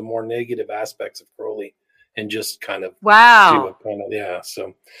include some of the more negative aspects of Crowley. And just kind of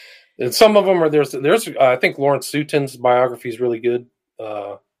So, and some of them are there's I think Lawrence Sutin's biography is really good.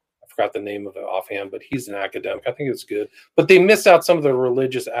 I forgot the name of it offhand, but he's an academic. I think it's good, but they miss out some of the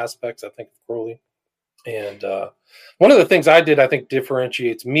religious aspects. I think of Crowley, and one of the things I did I think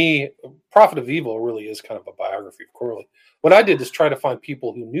differentiates me. Prophet of Evil really is kind of a biography of Crowley. What I did is try to find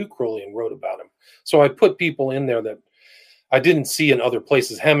people who knew Crowley and wrote about him. So I put people in there that I didn't see in other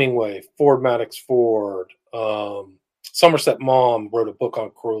places. Hemingway, Ford Madox Ford. Somerset Maugham wrote a book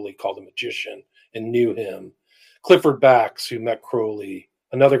on Crowley called The Magician and knew him. Clifford Bax, who met Crowley.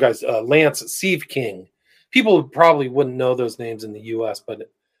 Another guy's Lance Sieve-King. People probably wouldn't know those names in the U.S., but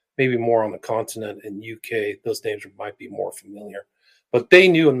maybe more on the continent in UK, those names might be more familiar. But they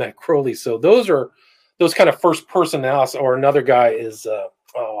knew and met Crowley. So those are those kind of first-person analysis. Or another guy is, I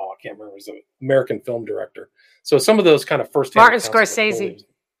can't remember, he's an American film director. So some of those kind of first-hand Martin Scorsese.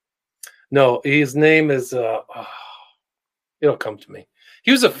 No, his name is, it'll come to me.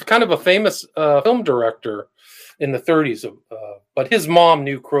 He was a kind of a famous film director in the 30s, but his mom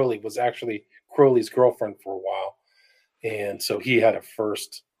knew Crowley, was actually Crowley's girlfriend for a while. And so he had a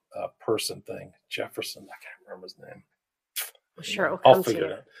first person thing. Jefferson, I can't remember his name. Sure, I'll figure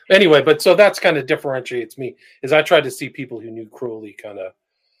it out. Anyway, but so that's kind of differentiates me, is I tried to see people who knew Crowley kind of,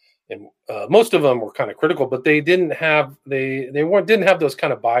 and most of them were kind of critical, but they didn't have didn't have those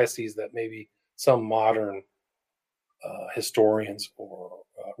kind of biases that maybe some modern historians or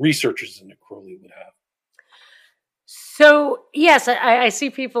researchers into Crowley would have. So yes, I see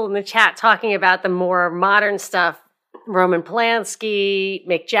people in the chat talking about the more modern stuff, Roman Polanski,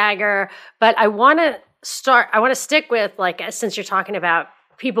 Mick Jagger, but I want to stick with, like, since you're talking about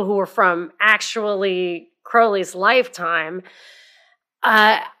people who were from actually Crowley's lifetime.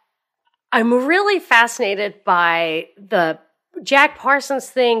 I'm really fascinated by the Jack Parsons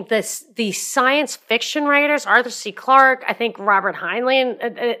thing, the science fiction writers, Arthur C. Clarke, I think Robert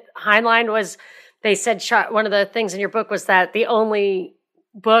Heinlein was, they said one of the things in your book was that the only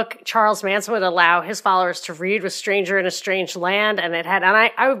book Charles Manson would allow his followers to read was Stranger in a Strange Land. And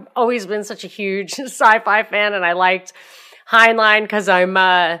I've always been such a huge sci-fi fan, and I liked Heinlein because I'm,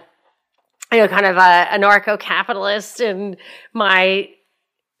 kind of a anarcho-capitalist in my...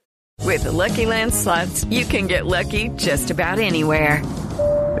 With the Lucky Land Slots, you can get lucky just about anywhere.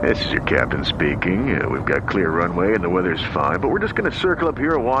 This is your captain speaking. We've got clear runway and the weather's fine, but we're just going to circle up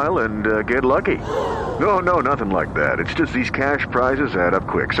here a while and get lucky. No, nothing like that. It's just these cash prizes add up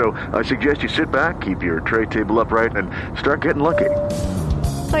quick. So I suggest you sit back, keep your tray table upright, and start getting lucky.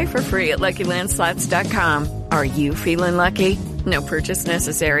 Play for free at LuckyLandSlots.com. Are you feeling lucky? No purchase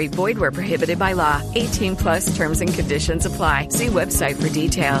necessary. Void where prohibited by law. 18+ terms and conditions apply. See website for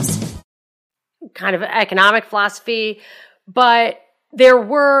details. Kind of economic philosophy, but there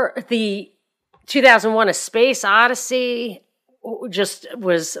were the 2001 A Space Odyssey just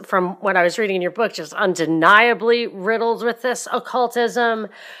was, from what I was reading in your book, just undeniably riddled with this occultism.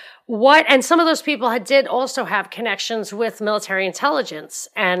 and some of those people did also have connections with military intelligence.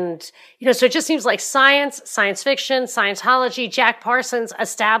 And, so it just seems like science fiction, Scientology. Jack Parsons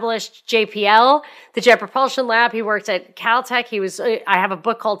established JPL, the Jet Propulsion Lab. He worked at Caltech. I have a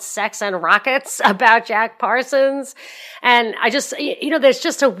book called Sex and Rockets about Jack Parsons. And I just, there's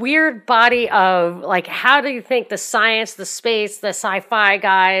just a weird body of like, how do you think the science, the space, the sci-fi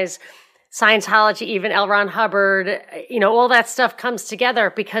guys, Scientology, even L. Ron Hubbard, all that stuff comes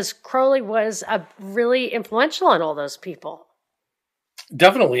together because Crowley was really influential on all those people.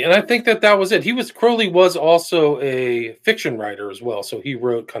 Definitely. And I think that was it. Crowley was also a fiction writer as well. So he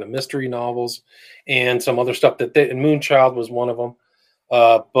wrote kind of mystery novels and some other stuff and Moonchild was one of them.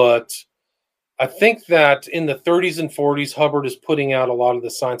 But I think that in the 30s and 40s, Hubbard is putting out a lot of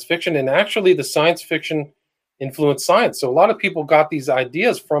the science fiction, and actually the science fiction influenced science. So a lot of people got these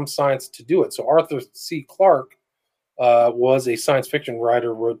ideas from science to do it. So Arthur C. Clarke was a science fiction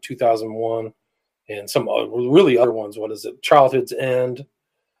writer, wrote 2001 and some really other ones. What is it? Childhood's End,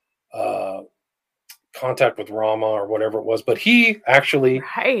 Contact with Rama, or whatever it was. But he actually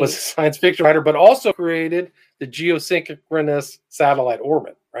was a science fiction writer, but also created the geosynchronous satellite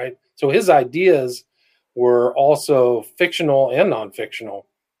orbit, right? So his ideas were also fictional and non-fictional.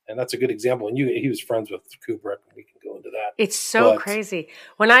 And that's a good example. And he was friends with Kubrick, and we can go into that. It's so crazy.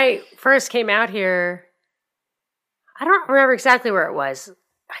 When I first came out here, I don't remember exactly where it was.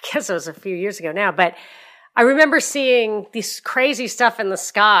 I guess it was a few years ago now. But I remember seeing this crazy stuff in the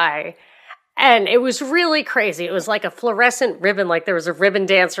sky. And it was really crazy. It was like a fluorescent ribbon, like there was a ribbon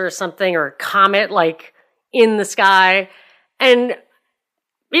dancer or something, or a comet like in the sky. And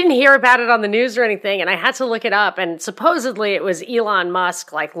we didn't hear about it on the news or anything, and I had to look it up, and supposedly it was Elon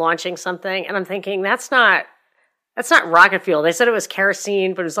Musk, like, launching something, and I'm thinking, that's not rocket fuel. They said it was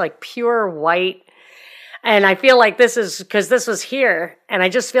kerosene, but it was, like, pure white, and I feel like this is, because this was here, and I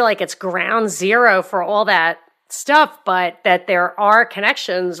just feel like it's ground zero for all that stuff, but that there are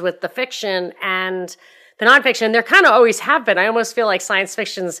connections with the fiction and the nonfiction. There kind of always have been. I almost feel like science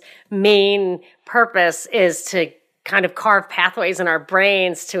fiction's main purpose is to kind of carve pathways in our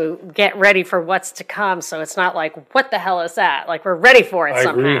brains to get ready for what's to come. So it's not like, what the hell is that? Like, we're ready for it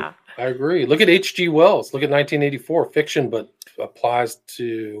somehow. I agree. Look at H.G. Wells. Look at 1984, fiction, but applies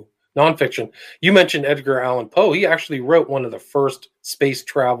to nonfiction. You mentioned Edgar Allan Poe. He actually wrote one of the first space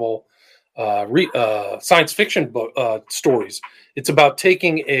travel science fiction stories. It's about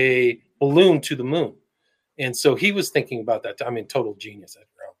taking a balloon to the moon. And so he was thinking about that. I mean, total genius.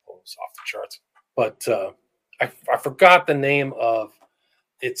 Edgar Allan Poe was off the charts. But I forgot the name of,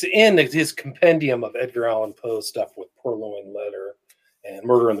 it's in his compendium of Edgar Allan Poe stuff with Purloined Letter and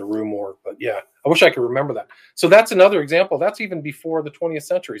Murder in the Rue Morgue. But yeah, I wish I could remember that. So that's another example. That's even before the 20th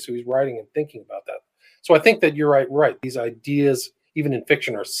century. So he's writing and thinking about that. So I think that you're right. These ideas, even in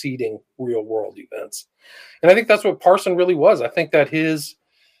fiction, are seeding real world events. And I think that's what Parson really was. I think that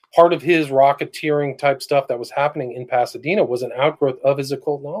part of his rocketeering type stuff that was happening in Pasadena was an outgrowth of his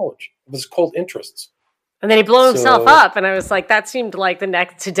occult knowledge, of his occult interests. And then he blew himself up, and I was like, that seemed like the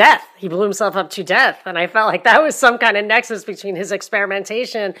next to death. He blew himself up to death, and I felt like that was some kind of nexus between his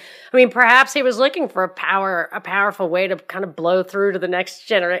experimentation. I mean, perhaps he was looking for a powerful way to kind of blow through to the next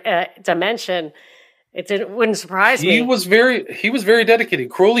dimension. Wouldn't surprise me. He was very dedicated.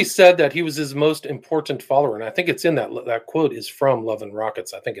 Crowley said that he was his most important follower, and I think it's in that quote is from Love and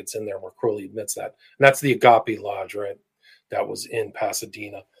Rockets. I think it's in there where Crowley admits that, and that's the Agape Lodge, right? That was in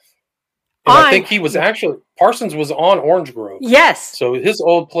Pasadena. And I think Parsons was on Orange Grove. Yes. So his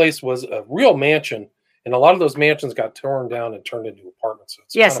old place was a real mansion, and a lot of those mansions got torn down and turned into apartments.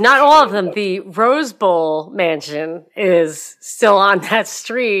 So yes, not all of them. The Rose Bowl mansion is still on that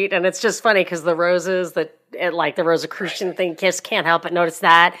street, and it's just funny because the roses, like the Rosicrucian thing, just can't help but notice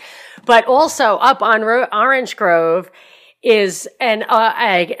that. But also up on Orange Grove is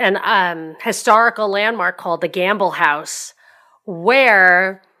an historical landmark called the Gamble House,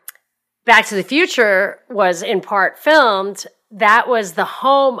 where Back to the Future was in part filmed. That was the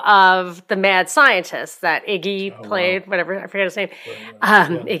home of the mad scientist that Iggy played, whatever, I forget his name,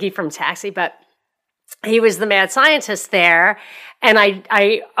 Iggy from Taxi, but he was the mad scientist there. And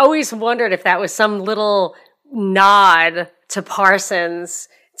I always wondered if that was some little nod to Parsons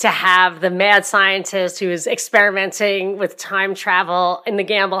to have the mad scientist who is experimenting with time travel in the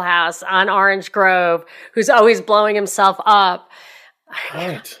Gamble House on Orange Grove, who's always blowing himself up.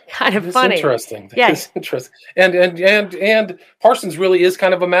 Right. Kind of funny. Interesting. Yeah. It's interesting. And Parsons really is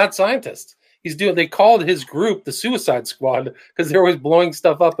kind of a mad scientist. They called his group the Suicide Squad because they're always blowing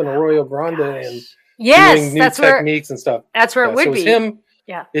stuff up in Arroyo Grande and doing new techniques and stuff. That's where it would be. Him.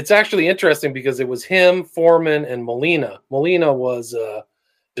 Yeah. It's actually interesting because it was him, Foreman, and Molina. Molina was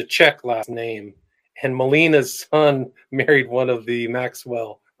a Czech last name, and Melina's son married one of the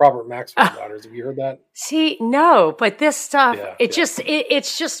Robert Maxwell daughters. Have you heard that? See, no, but this stuff, it's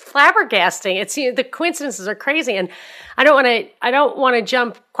just flabbergasting. It's the coincidences are crazy, and I don't want to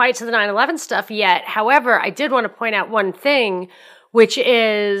jump quite to the 9/11 stuff yet. However, I did want to point out one thing, which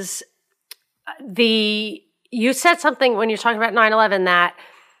is you said something when you're talking about 9/11 that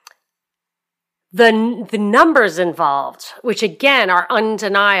the numbers involved, which again are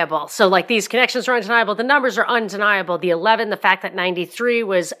undeniable. So like these connections are undeniable. The numbers are undeniable. The 11, the fact that 93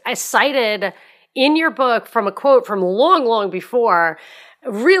 was cited in your book from a quote from long, long before,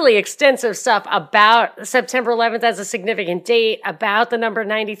 really extensive stuff about September 11th as a significant date, about the number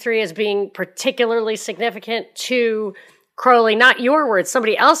 93 as being particularly significant to Crowley, not your words,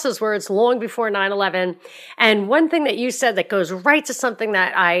 somebody else's words, long before 9/11. And one thing that you said that goes right to something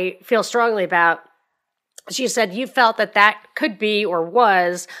that I feel strongly about, is you said you felt that could be or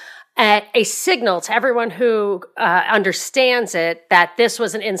was a signal to everyone who understands it that this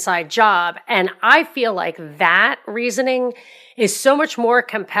was an inside job. And I feel like that reasoning is so much more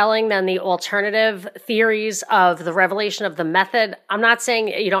compelling than the alternative theories of the revelation of the method. I'm not saying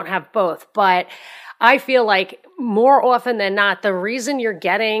you don't have both, but I feel like more often than not, the reason you're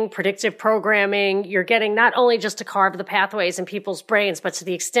getting predictive programming, you're getting not only just to carve the pathways in people's brains, but to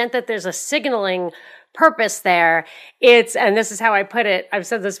the extent that there's a signaling purpose there, and this is how I put it, I've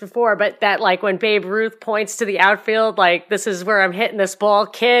said this before, but that like when Babe Ruth points to the outfield, like this is where I'm hitting this ball,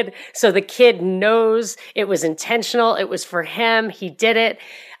 kid. So the kid knows it was intentional. It was for him. He did it.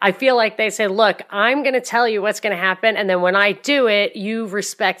 I feel like they say, look, I'm going to tell you what's going to happen. And then when I do it, you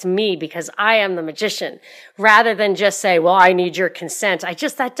respect me because I am the magician, rather than just say, well, I need your consent.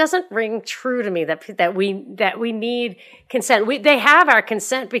 That doesn't ring true to me that we need consent. They have our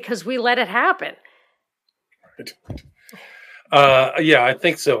consent because we let it happen. Yeah, I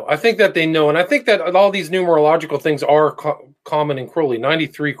think so. I think that they know. And I think that all these numerological things are common in Crowley.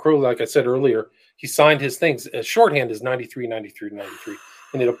 93 Crowley, like I said earlier, he signed his things. Shorthand is 93, 93, 93.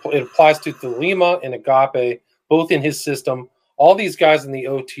 And it applies to Thelema and Agape, both in his system. All these guys in the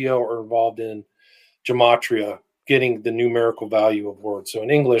OTO are involved in gematria, getting the numerical value of words. So in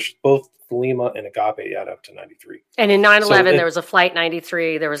English, both Thelema and Agape add up to 93. And in 9/11, there was a Flight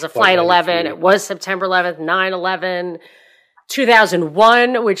 93. There was a Flight 11. It was September 11th, 9/11.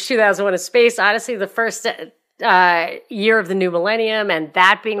 2001, which 2001 is Space Odyssey, the first year of the new millennium, and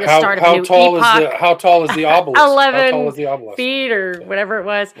that being the start of a new epoch. How tall is the obelisk? 11 feet or whatever it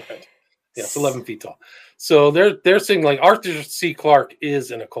was. Right. Yeah, it's 11 feet tall. So they're saying like Arthur C. Clarke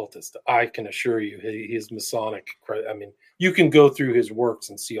is an occultist. I can assure you, he is Masonic. I mean, you can go through his works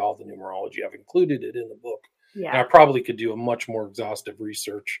and see all the numerology. I've included it in the book. Yeah. And I probably could do a much more exhaustive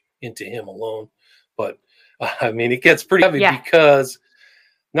research into him alone. But I mean, it gets pretty heavy because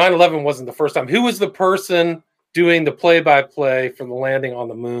 9/11 wasn't the first time. Who was the person doing the play-by-play for the landing on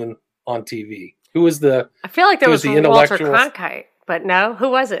the moon on TV? Who was the? I fil like there was the Walter Cronkite, but no, who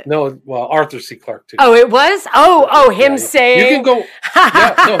was it? No, well, Arthur C. Clarke too. Oh, it was. Him saying. You can go.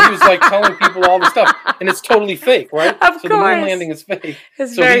 Yeah, no, he was like telling people all the stuff, and it's totally fake, right? Of course, the moon landing is fake.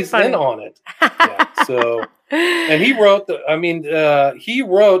 It's so very he's funny. in on it. Yeah, so. And he wrote he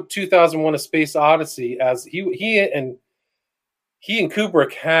wrote 2001: A Space Odyssey as he and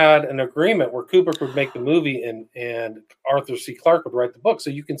Kubrick had an agreement where Kubrick would make the movie and Arthur C. Clarke would write the book. So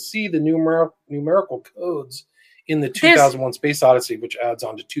you can see the numerical codes in the 2001: Space Odyssey, which adds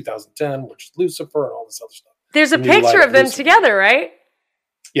on to 2010, which is Lucifer and all this other stuff. There's a picture of them together, right?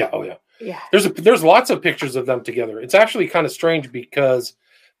 Yeah. Oh yeah. Yeah. There's lots of pictures of them together. It's actually kind of strange because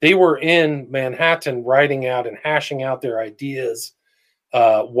they were in Manhattan writing out and hashing out their ideas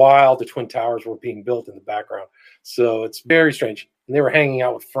while the Twin Towers were being built in the background. So it's very strange. And they were hanging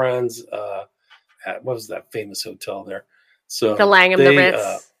out with friends at, what was that famous hotel there? So the Langham, the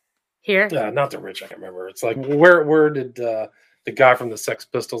Ritz here? Not the Ritz, I can't remember. It's like, where did the guy from the Sex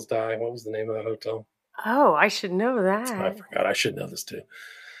Pistols die? What was the name of that hotel? Oh, I should know that. I forgot. I should know this too.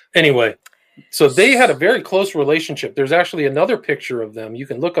 Anyway. So they had a very close relationship. There's actually another picture of them you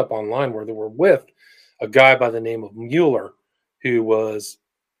can look up online where they were with a guy by the name of Mueller, who was,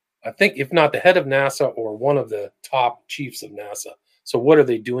 I think, if not the head of NASA or one of the top chiefs of NASA. So what are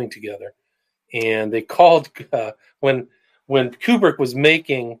they doing together? And they called, when Kubrick was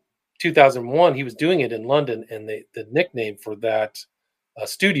making 2001, he was doing it in London, and the nickname for that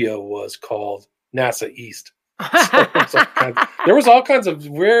studio was called NASA East. So there was all kinds of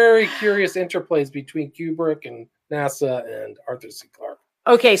very curious interplays between Kubrick and NASA and Arthur C. Clarke.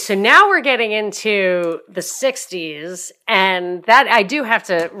 Okay, so now we're getting into the 60s, and that I do have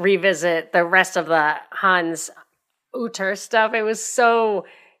to revisit the rest of the Hans Uter stuff. It was so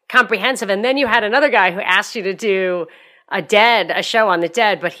comprehensive. And then you had another guy who asked you to do a show on the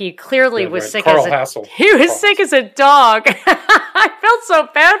Dead, but he clearly was sick Carl as Hassel. He was sick as a dog. I felt so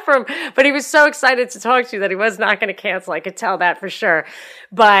bad for him, but he was so excited to talk to you that he was not going to cancel. I could tell that for sure.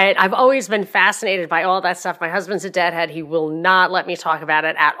 But I've always been fascinated by all that stuff. My husband's a Deadhead. He will not let me talk about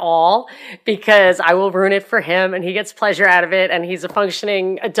it at all because I will ruin it for him, and he gets pleasure out of it, and he's a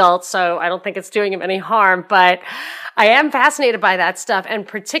functioning adult, so I don't think it's doing him any harm. But I am fascinated by that stuff, and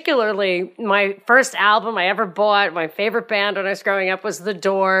particularly my first album I ever bought, my favorite band when I was growing up was The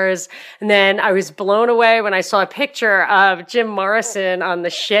Doors. And then I was blown away when I saw a picture of Jim Morrison on the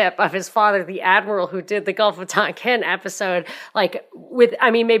ship of his father, the Admiral, who did the Gulf of Tonkin episode,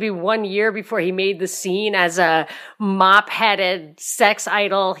 maybe 1 year before he made the scene as a mop-headed sex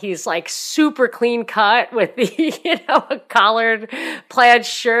idol. He's like super clean cut with the, a collared plaid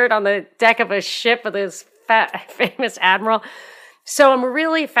shirt on the deck of a ship with his famous Admiral. So I'm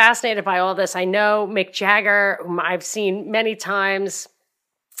really fascinated by all this. I know Mick Jagger, whom I've seen many times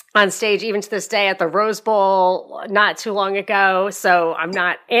on stage, even to this day at the Rose Bowl not too long ago. So I'm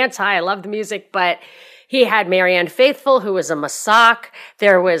not anti, I love the music, but he had Marianne Faithfull, who was a Masak.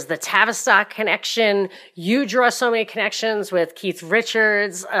 There was the Tavistock connection. You draw so many connections with Keith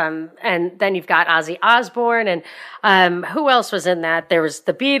Richards. And then you've got Ozzy Osbourne. And who else was in that? There was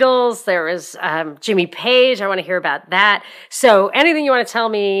the Beatles. There was Jimmy Page. I want to hear about that. So anything you want to tell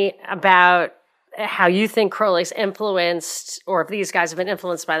me about how you think Crowley's influenced, or if these guys have been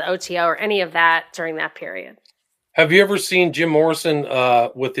influenced by the OTO or any of that during that period? Have you ever seen Jim Morrison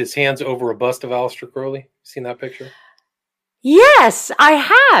with his hands over a bust of Aleister Crowley? Seen that picture? Yes, I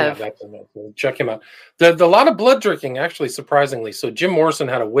have. Yeah, check him out. A lot of blood drinking, actually, surprisingly. So Jim Morrison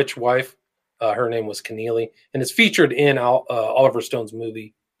had a witch wife. Her name was Keneally, and it's featured in Oliver Stone's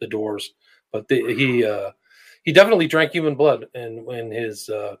movie, The Doors. But he definitely drank human blood in his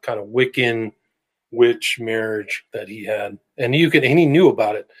kind of Wiccan witch marriage that he had, and he knew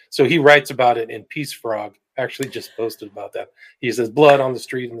about it. So he writes about it in Peace Frog. Actually, just posted about that. He says, "Blood on the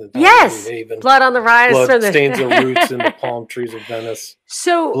street in the town of New Haven. Blood on the rise. Blood stains the roots in the palm trees of Venice.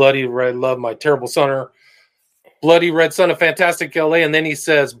 So bloody red love, my terrible son, bloody red son of fantastic LA." And then he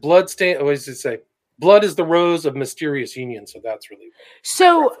says, "Blood stain." What does he say? Blood is the rose of mysterious union. So that's really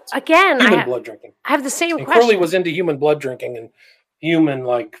so. Again, human blood drinking. I have the same and question. Crowley was into human blood drinking and human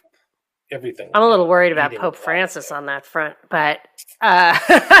everything. I'm a little worried about Pope Francis on that front, but I'm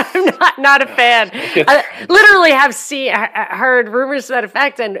not a fan. I literally have heard rumors to that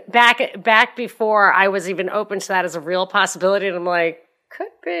effect, and back before I was even open to that as a real possibility, and I'm like, could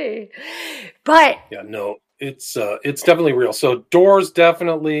be, but yeah, no, it's definitely real. So Doors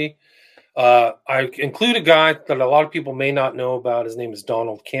definitely. I include a guy that a lot of people may not know about. His name is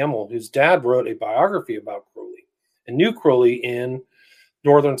Donald Campbell, whose dad wrote a biography about Crowley and knew Crowley in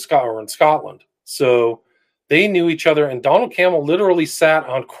Northern Scotland, or in Scotland. So they knew each other, and Donald Campbell literally sat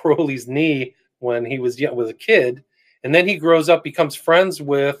on Crowley's knee when he was a kid, and then he grows up, becomes friends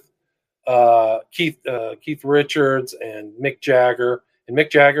with Keith Richards and Mick Jagger. And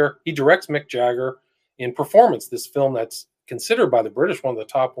Mick Jagger, he directs Mick Jagger in Performance, this film that's considered by the British one of the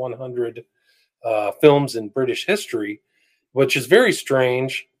top 100 films in British history, which is very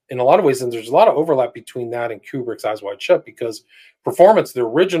strange in a lot of ways. And there's a lot of overlap between that and Kubrick's Eyes Wide Shut, because Performance, the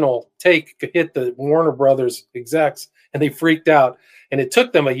original take, hit the Warner Brothers execs and they freaked out. And it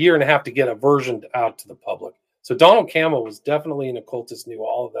took them 1.5 years to get a version out to the public. So Donald Campbell was definitely an occultist, knew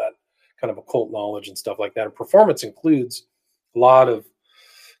all of that kind of occult knowledge and stuff like that. And Performance includes a lot of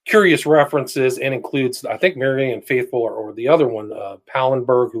curious references, and includes, I think, Marianne Faithfull or the other one,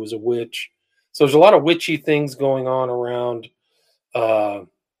 Pallenberg, who was a witch. So there's a lot of witchy things going on around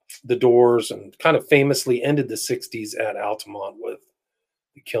the Doors, and kind of famously ended the 60s at Altamont with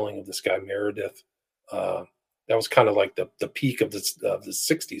the killing of this guy Meredith. That was kind of like the peak of the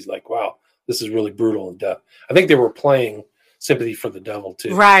 60s. Like, wow, this is really brutal and death. I think they were playing Sympathy for the Devil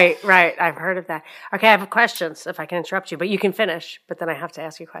too. Right. I've heard of that. Okay, I have questions if I can interrupt you, but you can finish. But then I have to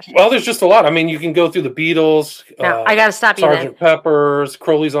ask you questions. Well, there's just a lot. I mean, you can go through the Beatles. No, I got to stop you. Sgt. Pepper's,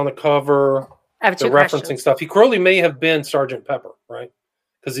 Crowley's on the cover. I have two referencing questions. stuff. Crowley may have been Sgt. Pepper, right?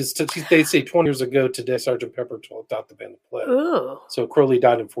 Because they say 20 years ago today, Sgt. Pepper taught the band to play. Ooh. So Crowley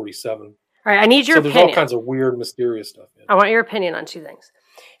died in 1947. All right, I need your opinion. So there's all kinds of weird, mysterious stuff. Yeah. I want your opinion on two things.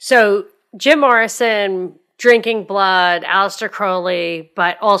 So Jim Morrison, drinking blood, Aleister Crowley,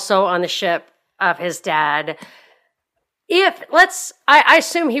 but also on the ship of his dad. I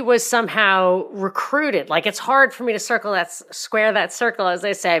assume he was somehow recruited. Like, it's hard for me to square that circle, as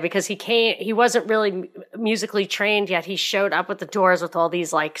they say, because he wasn't really musically trained yet. He showed up with the Doors with all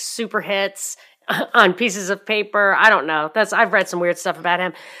these like super hits on pieces of paper. I don't know. I've read some weird stuff about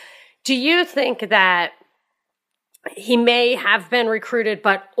him. Do you think that he may have been recruited,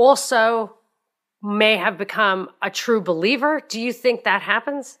 but also may have become a true believer? Do you think that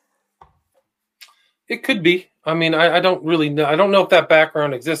happens? It could be. I mean, I don't really know. I don't know if that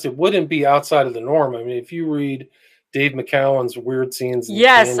background exists. It wouldn't be outside of the norm. I mean, if you read Dave McCowan's Weird Scenes.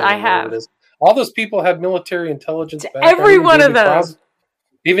 Yes, I have. All those people had military intelligence. Every one of them.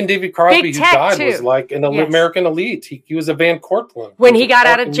 Even David Crosby, Big who tech, died, too. was like an American elite. He was a Van Cortlandt. When he got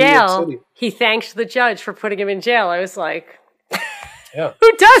out of jail, he thanked the judge for putting him in jail. I was like, yeah.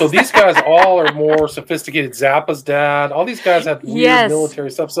 Who does So these guys all are more sophisticated. Zappa's dad. All these guys had weird military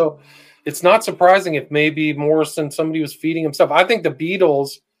stuff. So it's not surprising if maybe Morrison, somebody was feeding himself. I think the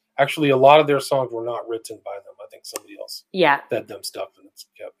Beatles, actually, a lot of their songs were not written by them. I think somebody else fed them stuff. And it's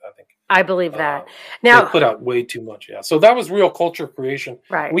kept, I believe that. Now, they put out way too much. Yeah. So that was real culture creation.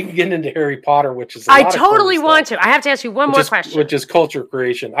 Right. We can get into Harry Potter, which is I totally want to. I have to ask you one more question. Which is culture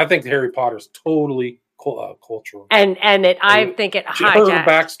creation. I think Harry Potter is totally cultural. And I think it hijacked. Her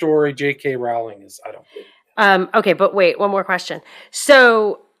backstory, J.K. Rowling is, I don't think. Okay, but wait, one more question.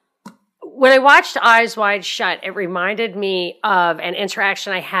 So when I watched Eyes Wide Shut, it reminded me of an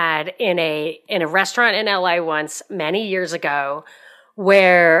interaction I had in a restaurant in LA once, many years ago,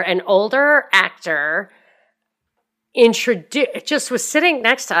 where an older actor just was sitting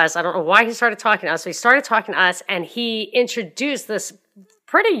next to us. I don't know why he started talking to us. So he started talking to us, and he introduced this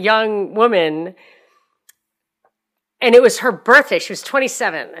pretty young woman, and it was her birthday. She was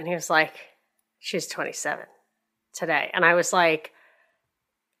 27, and he was like, she's 27 today. And I was like,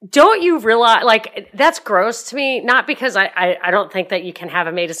 don't you realize, like, that's gross to me, not because I don't think that you can have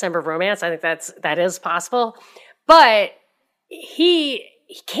a May December romance. I think that is possible, but he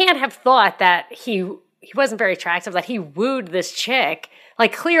can't have thought that he wasn't very attractive, that he wooed this chick.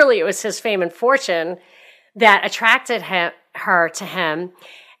 Like, clearly it was his fame and fortune that attracted her to him.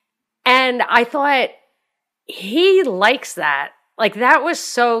 And I thought, he likes that. Like, that was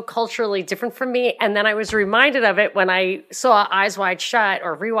so culturally different from me. And then I was reminded of it when I saw Eyes Wide Shut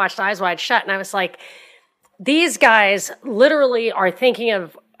or rewatched Eyes Wide Shut. And I was like, these guys literally are thinking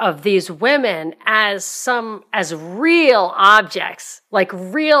of these women as real objects,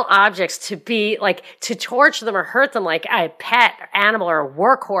 to be like, to torture them or hurt them like a pet animal or a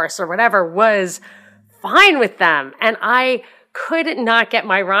workhorse or whatever was fine with them. And I could not get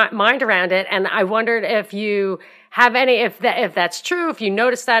my mind around it. And I wondered if you have if that's true, if you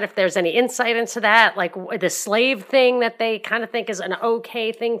notice that, if there's any insight into that, like the slave thing that they kind of think is an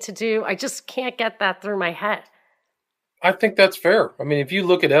okay thing to do. I just can't get that through my head. I think that's fair. I mean, if you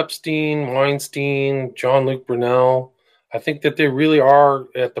look at Epstein, Weinstein, Jean-Luc Brunel, I think that they really are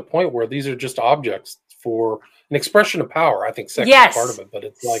at the point where these are just objects for an expression of power. I think sex is part of it, but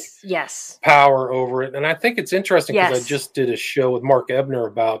it's like power over it. And I think it's interesting because I just did a show with Mark Ebner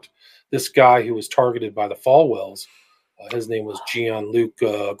about this guy who was targeted by the Falwells. His name was Jean-Luc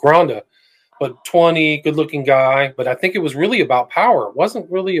Granda, but 20, good-looking guy. But I think it was really about power. It wasn't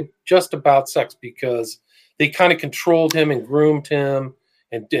really just about sex because they kind of controlled him and groomed him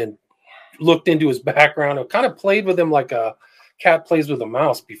and looked into his background and kind of played with him like a cat plays with a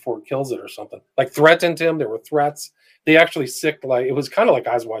mouse before it kills it or something. Like threatened him. There were threats. They actually it was kind of like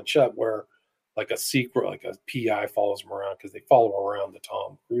Eyes Wide Shut where like a secret, like a PI follows him around because they follow around the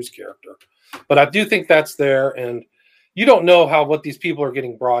Tom Cruise character. But I do think that's there. And you don't know what these people are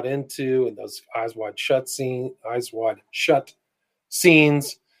getting brought into and those Eyes Wide Shut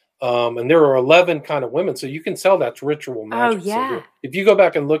scenes. And there are 11 kind of women, so you can tell that's ritual magic. Oh, yeah. So if you go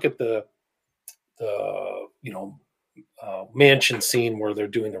back and look at the mansion scene where they're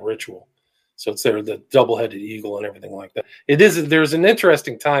doing the ritual, so it's there, the double-headed eagle and everything like that. There's an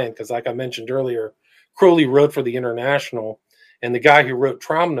interesting tie-in because, like I mentioned earlier, Crowley wrote for the International, and the guy who wrote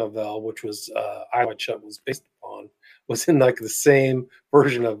Traum Novelle, which was Eyes Wide Shut was based upon, was in like the same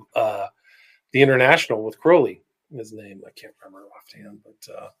version of the International with Crowley. His name I can't remember offhand,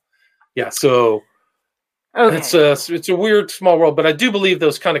 but. Yeah, so it's a weird small world, but I do believe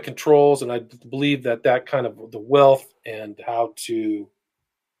those kind of controls, and I believe that kind of the wealth and how to.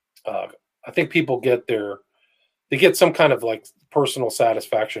 I think people get some kind of like personal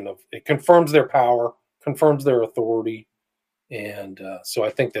satisfaction of it confirms their power, confirms their authority, and so I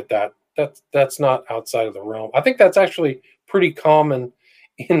think that's not outside of the realm. I think that's actually pretty common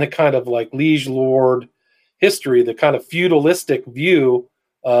in the kind of like liege lord history, the kind of feudalistic view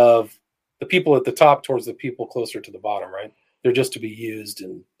of the people at the top towards the people closer to the bottom, right? They're just to be used.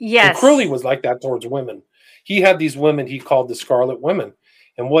 And Crowley was like that towards women. He had these women he called the Scarlet Women.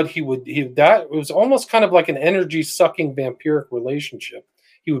 And what it was almost kind of like an energy sucking vampiric relationship.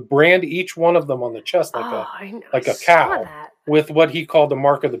 he would brand each one of them on the chest like a cow with what he called the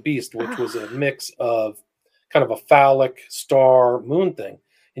mark of the beast, which was a mix of kind of a phallic star moon thing.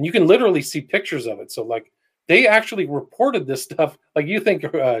 And you can literally see pictures of it. So like they actually reported this stuff. Like you think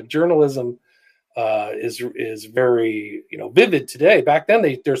journalism is very vivid today. Back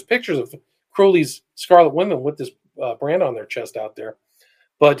then there's pictures of Crowley's Scarlet Women with this brand on their chest out there.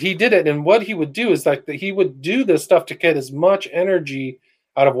 But he did it, and what he would do is like he would do this stuff to get as much energy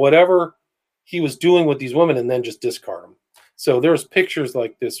out of whatever he was doing with these women, and then just discard them. So there's pictures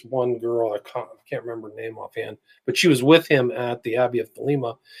like this one girl, I can't remember her name offhand, but she was with him at the Abbey of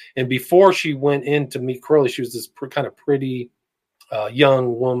Thelema, and before she went in to meet Crowley, she was this kind of pretty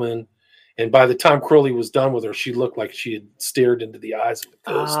young woman. And by the time Crowley was done with her, she looked like she had stared into the eyes of a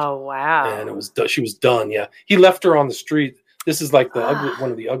ghost. Oh, wow. And she was done, yeah. He left her on the street. This is like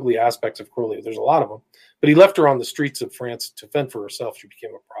one of the ugly aspects of Crowley. There's a lot of them. But he left her on the streets of France to fend for herself. She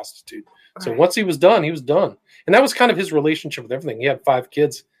became a prostitute. Right. So once he was done, he was done. And that was kind of his relationship with everything. He had 5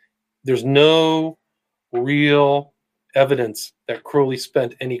 kids. There's no real evidence that Crowley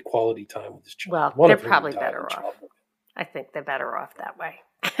spent any quality time with his children. Well, they're probably better off. I think they're better off that way.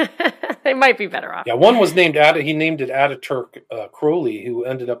 They might be better off. Yeah, one was named he named it Ataturk Crowley, who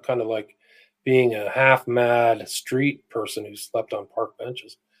ended up kind of like being a half-mad street person who slept on park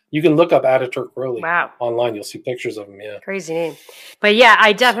benches. You can look up Ataturk Crowley online. You'll see pictures of him. Yeah, crazy name. But yeah,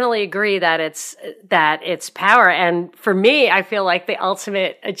 I definitely agree that it's power. And for me, I feel like the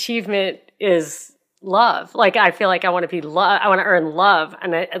ultimate achievement is love. Like I feel like I want to be I want to earn love,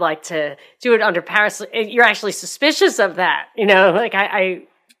 and I like to do it under power. You're actually suspicious of that, Like I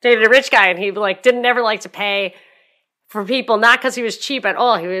dated a rich guy, and he didn't ever like to pay for people, not because he was cheap at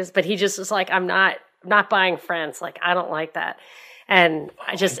all. But he just was like, I'm not buying friends. Like I don't like that. And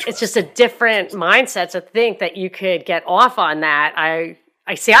it's just a different mindset to think that you could get off on that. I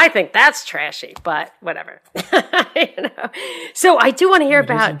think that's trashy, but whatever. So I do want to hear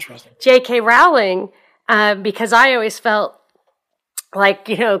about J.K. Rowling, because I always felt like,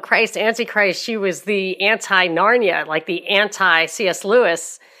 Christ, Antichrist, she was the anti-Narnia, like the anti-C.S.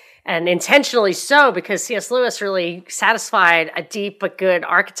 Lewis. And intentionally so, because C.S. Lewis really satisfied a deep but good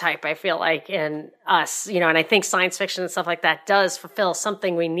archetype, I feel like, in us, and I think science fiction and stuff like that does fulfill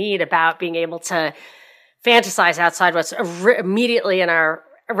something we need about being able to fantasize outside what's immediately in our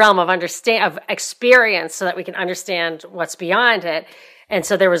realm of experience so that we can understand what's beyond it. And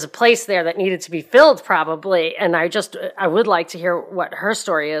so there was a place there that needed to be filled probably. And I would like to hear what her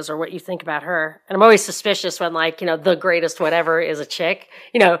story is or what you think about her. And I'm always suspicious when the greatest whatever is a chick,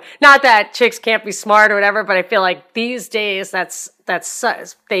 not that chicks can't be smart or whatever, but I feel like these days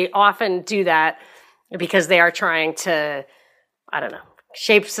they often do that because they are trying to,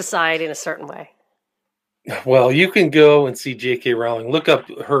 shape society in a certain way. Well, you can go and see J.K. Rowling. Look up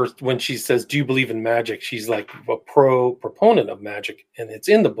her when she says, "Do you believe in magic?" She's like a proponent of magic, and it's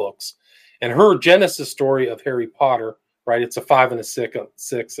in the books. And her genesis story of Harry Potter, right? It's a 5 and a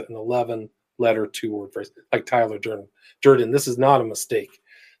 6 and 11 letter 2-word phrase, like Tyler Durden. This is not a mistake.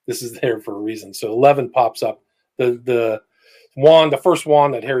 This is there for a reason. So 11 pops up. The wand, the first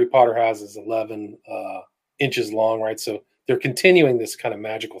wand that Harry Potter has, is 11 inches long, right? So they're continuing this kind of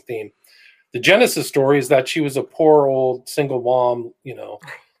magical theme. The genesis story is that she was a poor old single mom,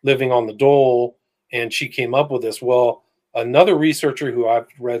 living on the dole, and she came up with this. Well, another researcher who I've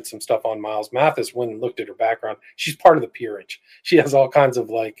read some stuff on, Miles Mathis, went and looked at her background. She's part of the peerage. She has all kinds of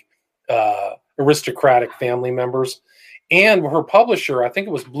aristocratic family members. And her publisher, I think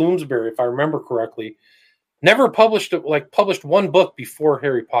it was Bloomsbury, if I remember correctly, never published one book before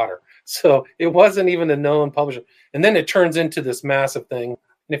Harry Potter. So it wasn't even a known publisher. And then it turns into this massive thing.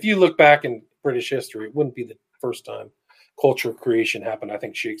 And if you look back in British history, it wouldn't be the first time culture creation happened. I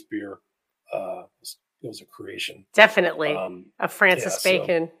think Shakespeare was a creation. Definitely. Of Francis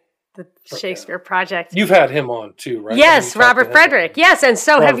Bacon, the Shakespeare Project. You've had him on too, right? Yes, Robert Frederick. Yes, and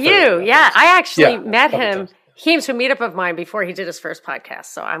so have you. Yeah, I actually met him. He came to a meetup of mine before he did his first podcast.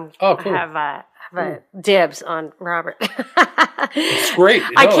 So cool. I have dibs on Robert. It's great.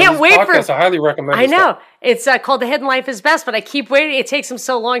 I can't wait for it. I highly recommend it. I know. It's called The Hidden Life is Best, but I keep waiting. It takes him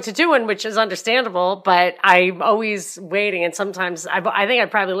so long to do one, which is understandable, but I'm always waiting. And sometimes I think I'd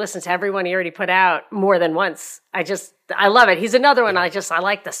probably listen to everyone he already put out more than once. I love it. He's another one. I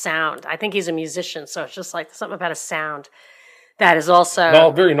like the sound. I think he's a musician, so it's just like something about a sound that is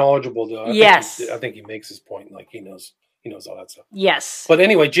also very knowledgeable though. I think he makes his point. Like he knows all that stuff. Yes. But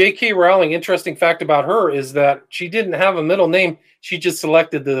anyway, J.K. Rowling, interesting fact about her is that she didn't have a middle name. She just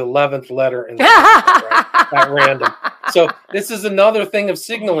selected the 11th letter in the at random. So this is another thing of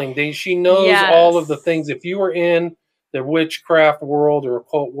signaling. She knows all of the things. If you were in the witchcraft world or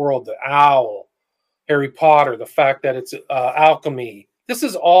occult world, the owl, Harry Potter, the fact that it's alchemy. This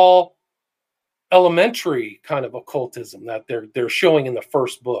is all elementary kind of occultism that they're showing in the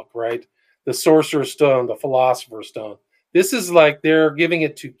first book, right? The Sorcerer's Stone, the Philosopher's Stone. This is like they're giving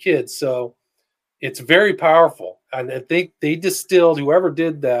it to kids, so it's very powerful. And I think they distilled, whoever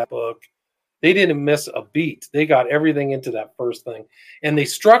did that book, they didn't miss a beat. They got everything into that first thing. And they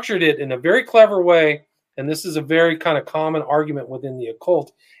structured it in a very clever way, and this is a very kind of common argument within the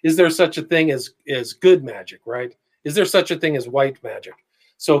occult. Is there such a thing as good magic, right? Is there such a thing as white magic?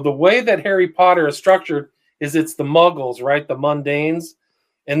 So the way that Harry Potter is structured is it's the muggles, right? The mundanes.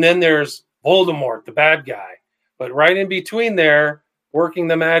 And then there's Voldemort, the bad guy. But right in between there, working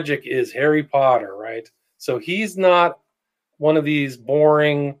the magic is Harry Potter, right? So he's not one of these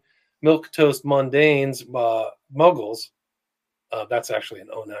boring milquetoast mundanes, muggles. That's actually an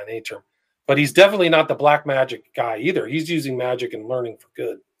 09A term. But he's definitely not the black magic guy either. He's using magic and learning for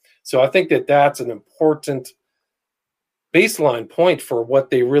good. So I think that that's an important baseline point for what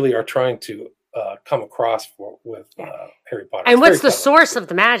they really are trying to come across with Harry Potter. And what's the source of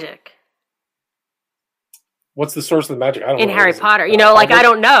the magic? What's the source of the magic? I don't know. In Harry Potter, I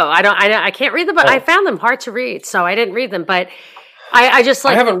don't know. I can't read them, but I found them hard to read, so I didn't read them. But I just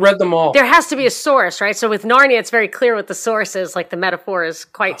I haven't read them all. There has to be a source, right? So with Narnia, it's very clear what the source is. Like the metaphor is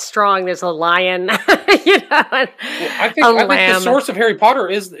quite strong. There's a lion, I think the source of Harry Potter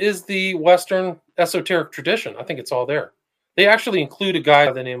is the Western esoteric tradition. I think it's all there. They actually include a guy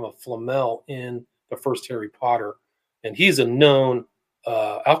by the name of Flamel in the first Harry Potter, and he's a known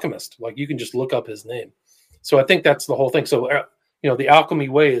alchemist. Like you can just look up his name. So I think that's the whole thing. So the alchemy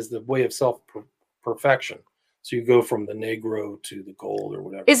way is the way of self-perfection. So you go from the Negro to the gold or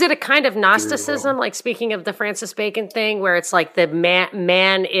whatever. Is it a kind of Gnosticism, like speaking of the Francis Bacon thing, where it's like the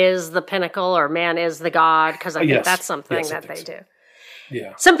man is the pinnacle or man is the God? Because I think that's something that they do.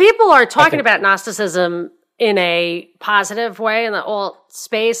 Yeah. Some people are talking about Gnosticism in a positive way in the alt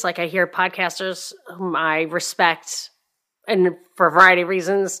space. Like I hear podcasters whom I respect and for a variety of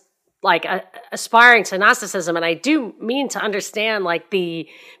reasons, like aspiring to Gnosticism. And I do mean to understand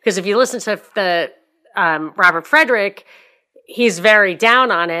because if you listen to the Robert Frederick, he's very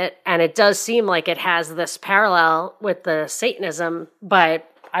down on it, and it does seem like it has this parallel with the Satanism,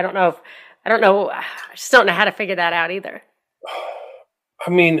 but I just don't know how to figure that out either. I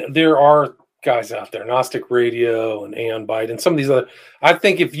mean, there are guys out there, Gnostic Radio and Aeon Byte and some of these other. I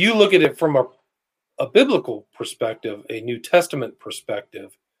think if you look at it from a biblical perspective, a New Testament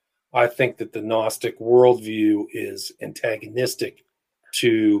perspective, I think that the Gnostic worldview is antagonistic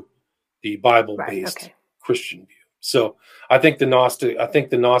to the Bible-based Christian view. So I think the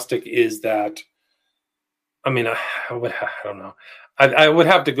Gnostic is that. I mean, I don't know. I would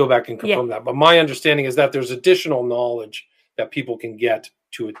have to go back and confirm that, but my understanding is that there's additional knowledge that people can get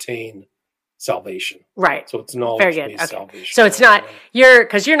to attain salvation. Right. So it's knowledge-based salvation. So it's not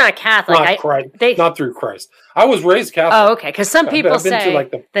because you're not Catholic. Not through Christ. I was raised Catholic. Oh, okay. Because some people say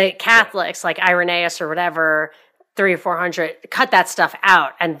to the Catholics, like Irenaeus or whatever, 300 or 400, cut that stuff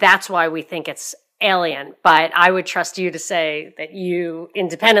out, and that's why we think it's alien. But I would trust you to say that you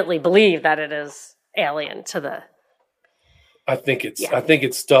independently believe that it is alien to the. I think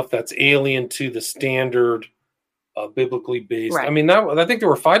it's stuff that's alien to the standard, biblically based. Right. I mean, I think they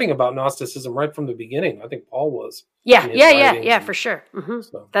were fighting about Gnosticism right from the beginning. I think Paul was. Yeah, for sure. Mm-hmm.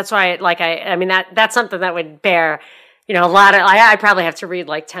 So. That's why, I mean, that's something that would bear. A lot of, I probably have to read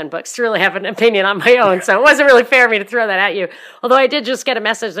like 10 books to really have an opinion on my own. So it wasn't really fair of me to throw that at you. Although I did just get a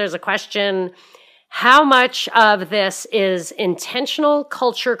message. There's a question. How much of this is intentional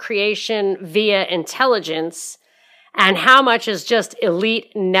culture creation via intelligence, and how much is just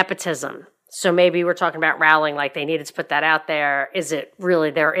elite nepotism? So maybe we're talking about Rowling, like they needed to put that out there. Is it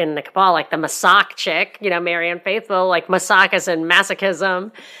really they're in the cabal, like the Massac chick, Marianne Faithfull, like Massac is in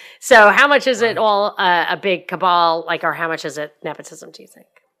masochism. So how much is it all a big cabal, or how much is it nepotism, do you think?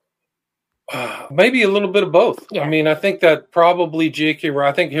 Maybe a little bit of both. Yeah. I mean, I think that probably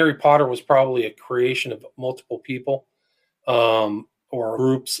I think Harry Potter was probably a creation of multiple people or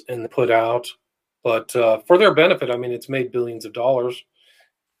groups and put out. But for their benefit, I mean, it's made billions of dollars.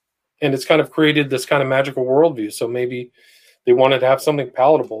 And it's kind of created this kind of magical worldview. So maybe they wanted to have something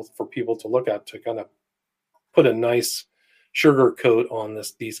palatable for people to look at to kind of put a nice sugar coat on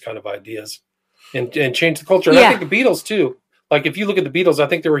these kind of ideas and change the culture. And I think the Beatles too. Like if you look at the Beatles, I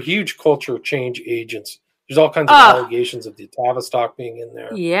think they were huge culture change agents. There's all kinds of allegations of the Tavistock being in there.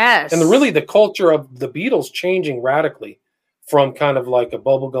 Yes. And really the culture of the Beatles changing radically from kind of like a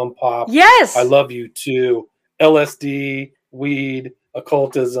bubblegum pop. Yes. I love you to LSD, weed,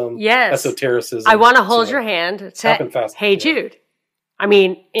 occultism, Yes. esotericism. I want to hold your hand. Happened fast. Hey, Jude. I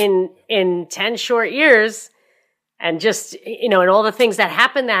mean, in 10 short years, and just, and all the things that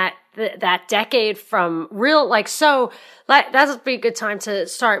happened that decade from real, that'll be a good time to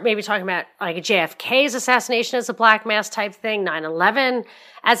start maybe talking about like JFK's assassination as a black mass type thing, 9/11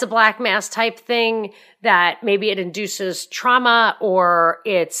 as a black mass type thing, that maybe it induces trauma or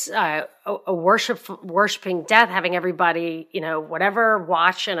it's a worshiping death, having everybody, whatever,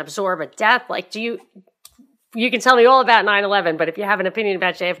 watch and absorb a death. Like, you can tell me all about 9/11, but if you have an opinion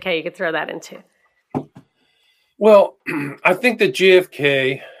about JFK, you could throw that in too. Well, I think that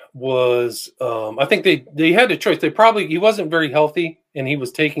JFK was, I think they had a choice. He wasn't very healthy and he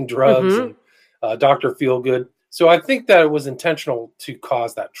was taking drugs and Dr. Feelgood. So I think that it was intentional to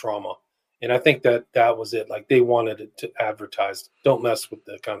cause that trauma. And I think that was it. Like, they wanted it to advertise, don't mess with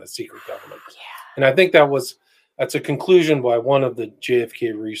the kind of secret government. Yeah. And I think that's a conclusion by one of the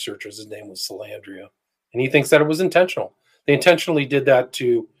JFK researchers. His name was Salandria. And he thinks that it was intentional. They intentionally did that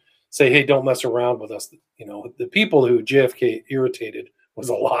to say, hey, don't mess around with us. The people who JFK irritated was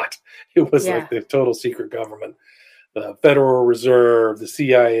a lot. It was like the total secret government, the Federal Reserve, the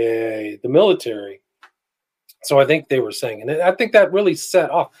CIA, the military. So I think they were saying, and I think that really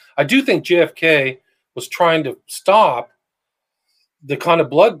set off. I do think JFK was trying to stop the kind of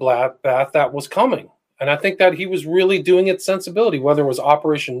bloodbath that was coming. And I think that he was really doing it sensibility, whether it was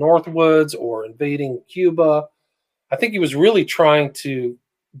Operation Northwoods or invading Cuba. I think he was really trying to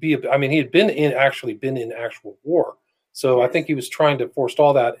he had been in actual war. So I think he was trying to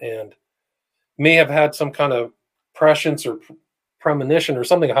forestall that and may have had some kind of prescience or premonition or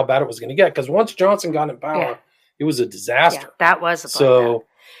something how bad it was going to get. Because once Johnson got in power, it was a disaster. Yeah, that was a bloodbath.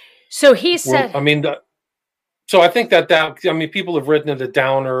 So he said... So I think that people have written it a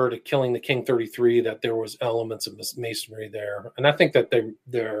downer to Killing the King 33, that there was elements of masonry there. And I think that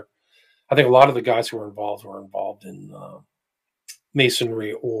I think a lot of the guys who were involved in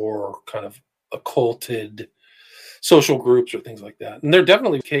masonry or kind of occulted social groups or things like that. And they're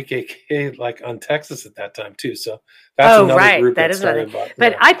definitely KKK like on Texas at that time too. So that's another group that started.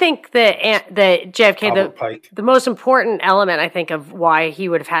 But I think the JFK, the most important element, I think, of why he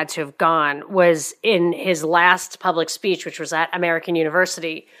would have had to have gone was in his last public speech, which was at American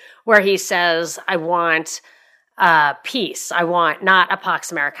University, where he says, I want peace. I want not a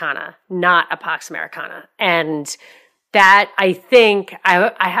Pax Americana, not a Pax Americana. And that, I think,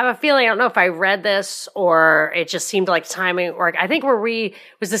 I have a feeling, I don't know if I read this or it just seemed like timing, or I think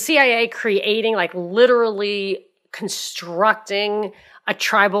was the CIA creating, like literally constructing a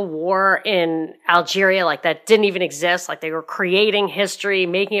tribal war in Algeria, like that didn't even exist. Like they were creating history,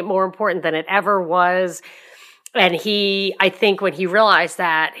 making it more important than it ever was. And I think when he realized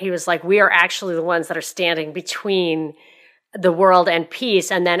that, he was like, we are actually the ones that are standing between the world and peace.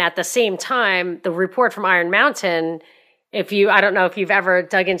 And then at the same time, the report from Iron Mountain, I don't know if you've ever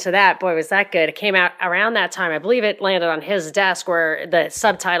dug into that. Boy, was that good. It came out around that time. I believe it landed on his desk where the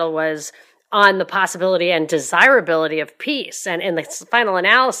subtitle was on the possibility and desirability of peace. And in the final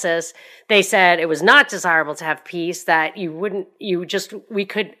analysis, they said it was not desirable to have peace, that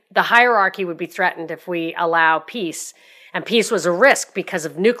the hierarchy would be threatened if we allow peace. And peace was a risk because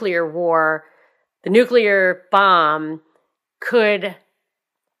of nuclear war. The nuclear bomb could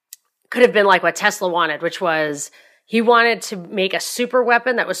have been like what Tesla wanted, which was, he wanted to make a super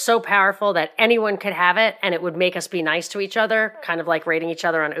weapon that was so powerful that anyone could have it and it would make us be nice to each other, kind of like rating each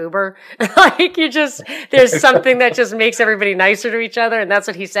other on Uber. There's something that just makes everybody nicer to each other. And that's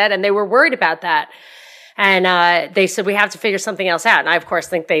what he said. And they were worried about that. And they said, we have to figure something else out. And I, of course,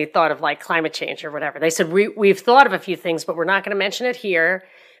 think they thought of like climate change or whatever. They said, we've thought of a few things, but we're not going to mention it here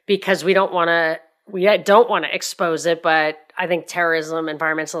because we don't want to expose it, but I think terrorism,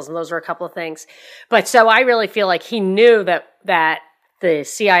 environmentalism, those were a couple of things. But so I really feel like he knew that the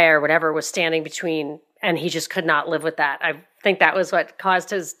CIA or whatever was standing between, and he just could not live with that. I think that was what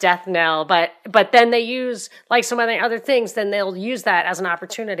caused his death knell. But then they use, like some other things, then they'll use that as an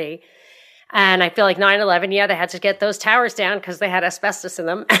opportunity. And I feel like 9/11, they had to get those towers down because they had asbestos in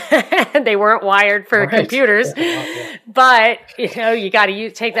them and they weren't wired for computers. Yeah. But, you got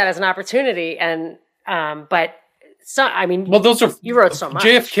to take that as an opportunity. And, you wrote so much.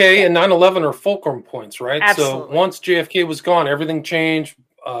 JFK and 9/11 are fulcrum points, right? Absolutely. So once JFK was gone, everything changed.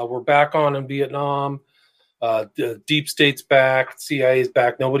 We're back on in Vietnam. The deep state's back. CIA's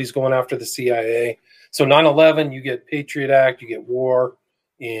back. Nobody's going after the CIA. So 9/11, you get Patriot Act, you get war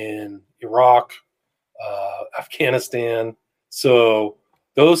in Iraq, Afghanistan. So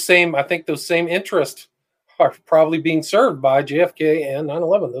those same interests are probably being served by JFK and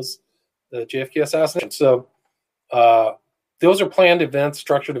 9/11, the JFK assassination. So those are planned events,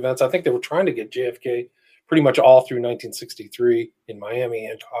 structured events. I think they were trying to get JFK pretty much all through 1963 in Miami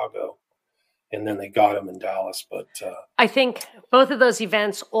and Chicago, and then they got him in Dallas. But I think both of those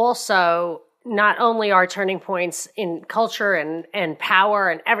events also not only are turning points in culture and power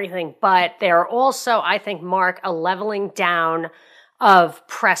and everything, but they're also, I think, mark a leveling down of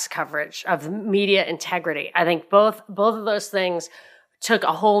press coverage, of media integrity. I think both of those things took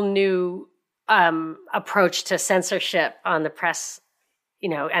a whole new approach to censorship on the press,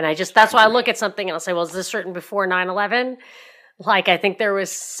 and that's why I look at something and I'll say, well, is this written before 9/11? Like, I think there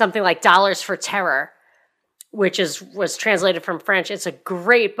was something like Dollars for Terror, which was translated from French. It's a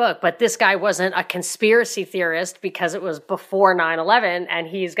great book, but this guy wasn't a conspiracy theorist because it was before 9/11, and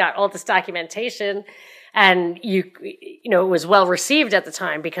he's got all this documentation, and it was well received at the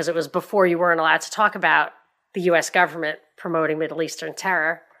time because it was before you weren't allowed to talk about the U.S. government promoting Middle Eastern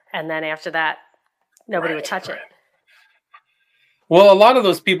terror, and then after that, nobody would touch it. Well, a lot of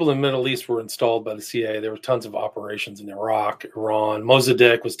those people in the Middle East were installed by the CIA. There were tons of operations in Iraq, Iran.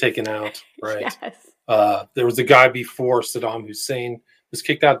 Mossadegh was taken out, right? Yes. There was a guy before Saddam Hussein was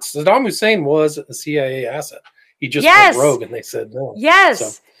kicked out. Saddam Hussein was a CIA asset. He just went rogue, and they said no.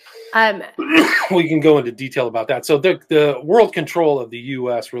 Yes. So, we can go into detail about that. So the world control of the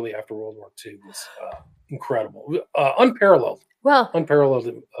U.S. really after World War II was incredible, unparalleled. Well,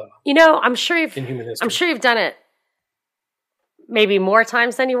 unparalleled. I'm sure you've done it maybe more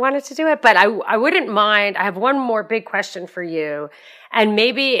times than you wanted to do it, but I wouldn't mind. I have one more big question for you, and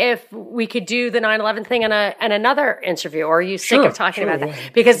maybe if we could do the 9/11 thing in another interview, or are you sick of talking about that?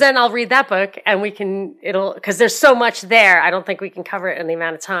 Because then I'll read that book and because there's so much there. I don't think we can cover it in the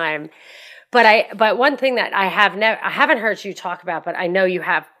amount of time. But one thing that I haven't heard you talk about, but I know you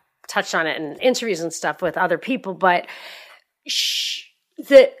have touched on it in interviews and stuff with other people, but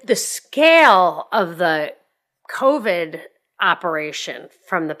the scale of the COVID operation,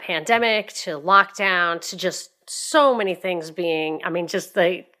 from the pandemic to lockdown to just so many things just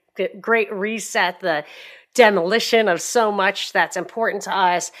the great reset, the demolition of so much that's important to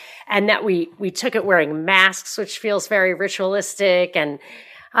us, and that we took it wearing masks, which feels very ritualistic, and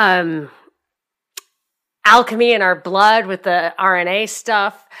alchemy in our blood with the RNA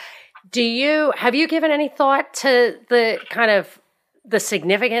stuff. Have you given any thought to the kind of the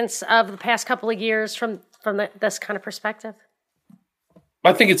significance of the past couple of years from this kind of perspective?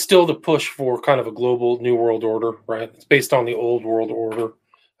 I think it's still the push for kind of a global new world order, right? It's based on the old world order.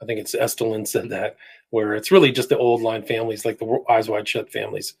 I think it's Estelin said that, where it's really just the old line families, like the Eyes Wide Shut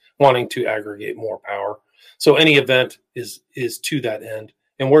families, wanting to aggregate more power. So any event is to that end.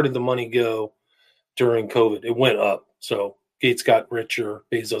 And where did the money go during COVID? It went up. So Gates got richer,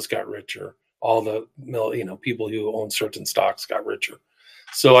 Bezos got richer, all the people who own certain stocks got richer.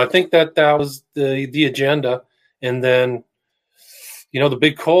 So I think that was the agenda. And then, the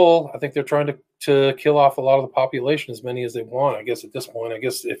big coal, I think they're trying to kill off a lot of the population, as many as they want. I guess at this point,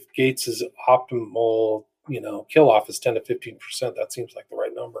 if Gates' optimal, kill off is 10 to 15%, that seems like the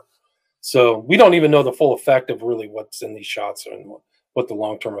right number. So we don't even know the full effect of really what's in these shots and what the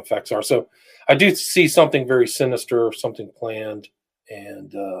long-term effects are. So I do see something very sinister, something planned,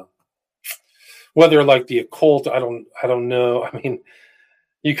 and whether like the occult, I don't know. I mean,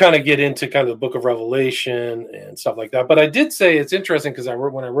 you kind of get into kind of the Book of Revelation and stuff like that. But I did say it's interesting because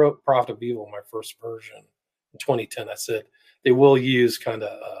when I wrote Prophet of Evil, my first version in 2010, I said they will use kind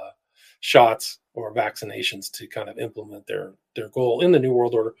of shots or vaccinations to kind of implement their goal in the New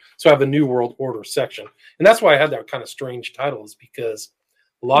World Order. So I have a New World Order section. And that's why I had that kind of strange title, is because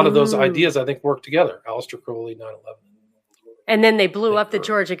a lot of those ideas, I think, work together. Aleister Crowley, 9/11. And then they blew up the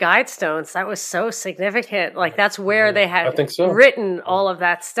Georgia Guidestones. That was so significant. Like, that's where they had written all of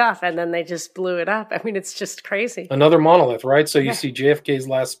that stuff, and then they just blew it up. I mean, it's just crazy. Another monolith, right? So you see JFK's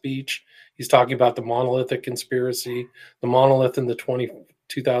last speech. He's talking about the monolithic conspiracy, the monolith in the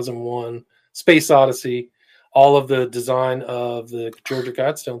 2001 Space Odyssey. All of the design of the Georgia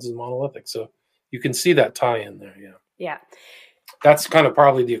Guidestones is monolithic. So you can see that tie in there, Yeah. That's kind of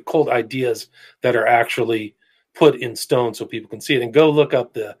probably the occult ideas that are actually put in stone so people can see it. And go look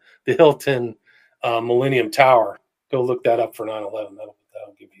up the Hilton Millennium Tower. Go look that up for 9/11. That'll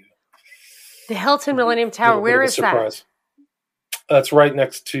give you the Hilton Millennium Tower. Where is that? That's right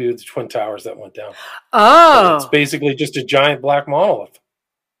next to the Twin Towers that went down. Oh, it's basically just a giant black monolith.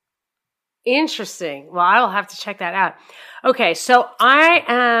 Interesting. Well, I'll have to check that out. Okay, so I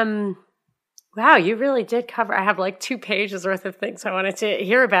am. Wow, you really did cover. I have like 2 pages worth of things I wanted to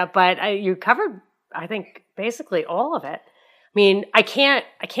hear about, but you covered, I think, basically all of it. I mean, I can't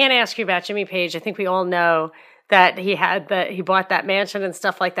ask you about Jimmy Page. I think we all know that he bought that mansion and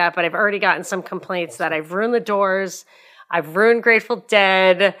stuff like that, but I've already gotten some complaints that I've ruined the doors. I've ruined Grateful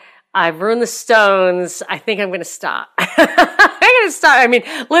Dead. I've ruined the Stones. I think I'm going to stop. I'm going to stop. I mean,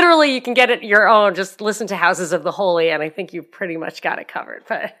 literally, you can get it your own. Just listen to Houses of the Holy, and I think you've pretty much got it covered.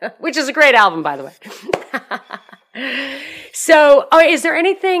 But which is a great album, by the way. So, is there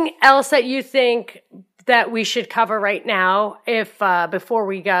anything else that you think that we should cover right now, if before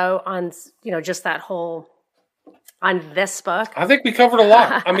we go on, just that whole on this book? I think we covered a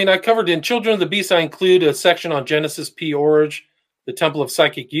lot. I mean, I covered in Children of the Beast. I include a section on Genesis P. Orridge, the Temple of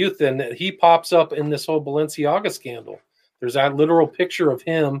Psychic Youth, and he pops up in this whole Balenciaga scandal. There's that literal picture of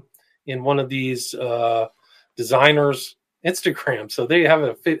him in one of these designers' Instagram. So they have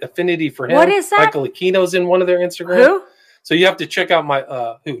an affinity for him. What is that? Michael Aquino's in one of their Instagram. Who? So you have to check out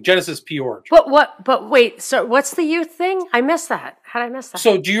my Genesis P. Orridge. But wait, so what's the youth thing? I missed that. How did I miss that?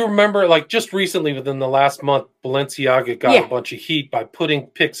 So do you remember, like, just recently within the last month, Balenciaga got a bunch of heat by putting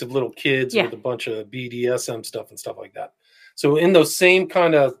pics of little kids with a bunch of BDSM stuff and stuff like that. So in those same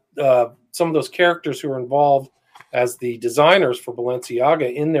kind of, some of those characters who are involved as the designers for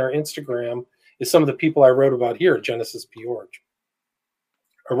Balenciaga in their Instagram is some of the people I wrote about here at Genesis P. Orridge.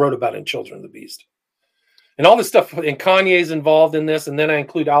 I wrote about in Children of the Beast. And all this stuff, and Kanye's involved in this, and then I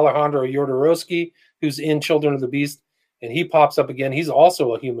include Alejandro Jodorowsky, who's in Children of the Beast, and he pops up again. He's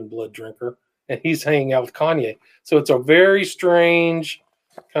also a human blood drinker, and he's hanging out with Kanye. So it's a very strange,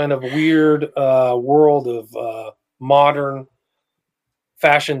 kind of weird world of modern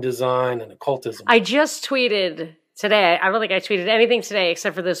fashion design and occultism. I just tweeted today, I don't think I tweeted anything today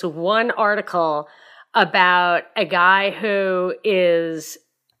except for this one article about a guy who is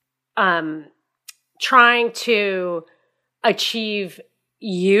trying to achieve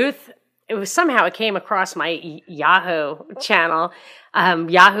youth. It came across my Yahoo channel,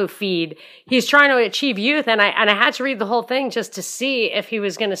 Yahoo feed. He's trying to achieve youth, and I had to read the whole thing just to see if he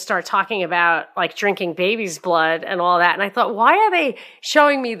was going to start talking about like drinking baby's blood and all that. And I thought, why are they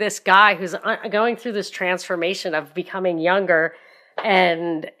showing me this guy who's going through this transformation of becoming younger?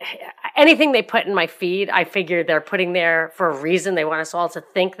 And anything they put in my feed, I figure they're putting there for a reason. They want us all to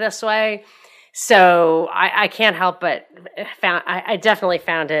think this way. So I can't help but I definitely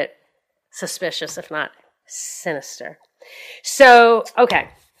found it suspicious, if not sinister. So, okay.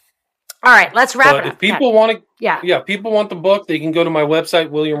 All right, let's wrap it up. If people want to, people want the book, they can go to my website,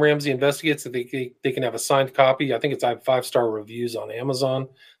 William Ramsey Investigates. They can have a signed copy. I think I have 5-star reviews on Amazon.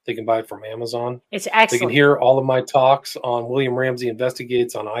 They can buy it from Amazon. It's excellent. They can hear all of my talks on William Ramsey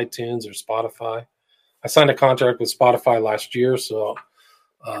Investigates on iTunes or Spotify. I signed a contract with Spotify last year, so...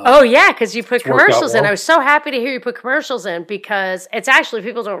 because you put commercials in. I was so happy to hear you put commercials in, because it's actually,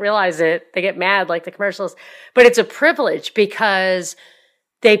 people don't realize it. They get mad like the commercials, but it's a privilege because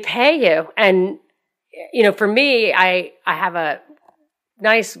they pay you. And, for me, I have a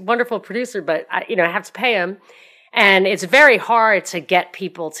nice, wonderful producer, but I have to pay him. And it's very hard to get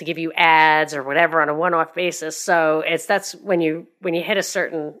people to give you ads or whatever on a one-off basis. So that's when you hit a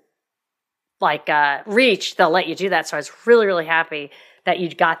certain reach, they'll let you do that. So I was really, really happy that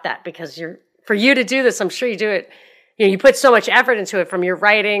you got that, because for you to do this, I'm sure you do it. You put so much effort into it, from your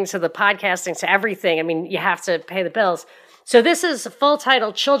writing to the podcasting to everything. I mean, you have to pay the bills. So this is full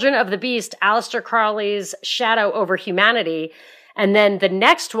title, Children of the Beast, Aleister Crowley's Shadow over Humanity. And then the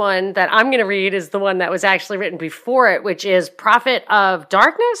next one that I'm going to read is the one that was actually written before it, which is Prophet of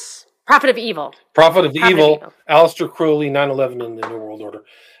Darkness? Prophet of Evil. Prophet of Evil, Aleister Crowley, 9/11 in the New World Order.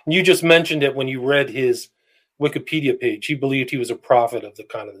 And you just mentioned it when you read his Wikipedia page. He believed he was a prophet of the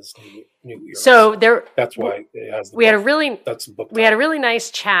kind of this new era. So that's why it has. We had a really nice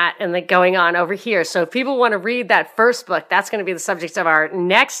chat going on over here. So if people want to read that first book, that's going to be the subject of our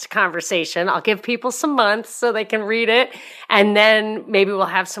next conversation. I'll give people some months so they can read it, and then maybe we'll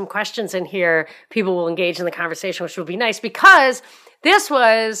have some questions in here. People will engage in the conversation, which will be nice, because this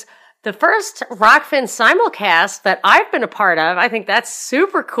was the first Rockfin simulcast that I've been a part of. I think that's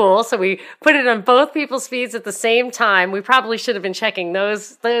super cool. So we put it on both people's feeds at the same time. We probably should have been checking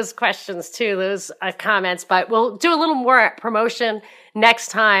those questions too, those comments, but we'll do a little more promotion next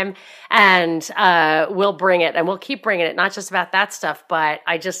time, and we'll bring it, and we'll keep bringing it, not just about that stuff, but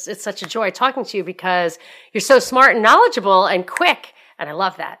it's such a joy talking to you, because you're so smart and knowledgeable and quick, and I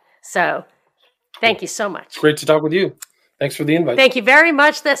love that. So thank you so much. Great to talk with you. Thanks for the invite. Thank you very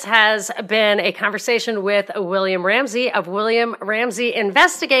much. This has been a conversation with William Ramsey of William Ramsey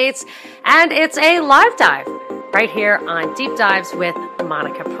Investigates, and it's a live dive right here on Deep Dives with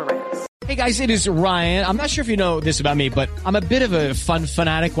Monica Perez. Hey guys, it is Ryan. I'm not sure if you know this about me, but I'm a bit of a fun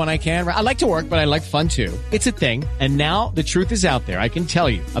fanatic when I can. I like to work, but I like fun too. It's a thing. And now the truth is out there. I can tell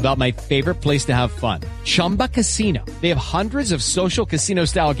you about my favorite place to have fun. Chumba Casino. They have hundreds of social casino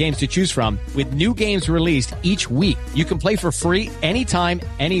style games to choose from with new games released each week. You can play for free anytime,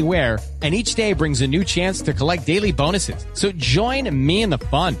 anywhere. And each day brings a new chance to collect daily bonuses. So join me in the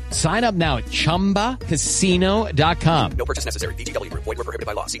fun. Sign up now at ChumbaCasino.com. No purchase necessary. VGW Group. Void where prohibited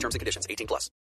by law. See terms and conditions. 18+.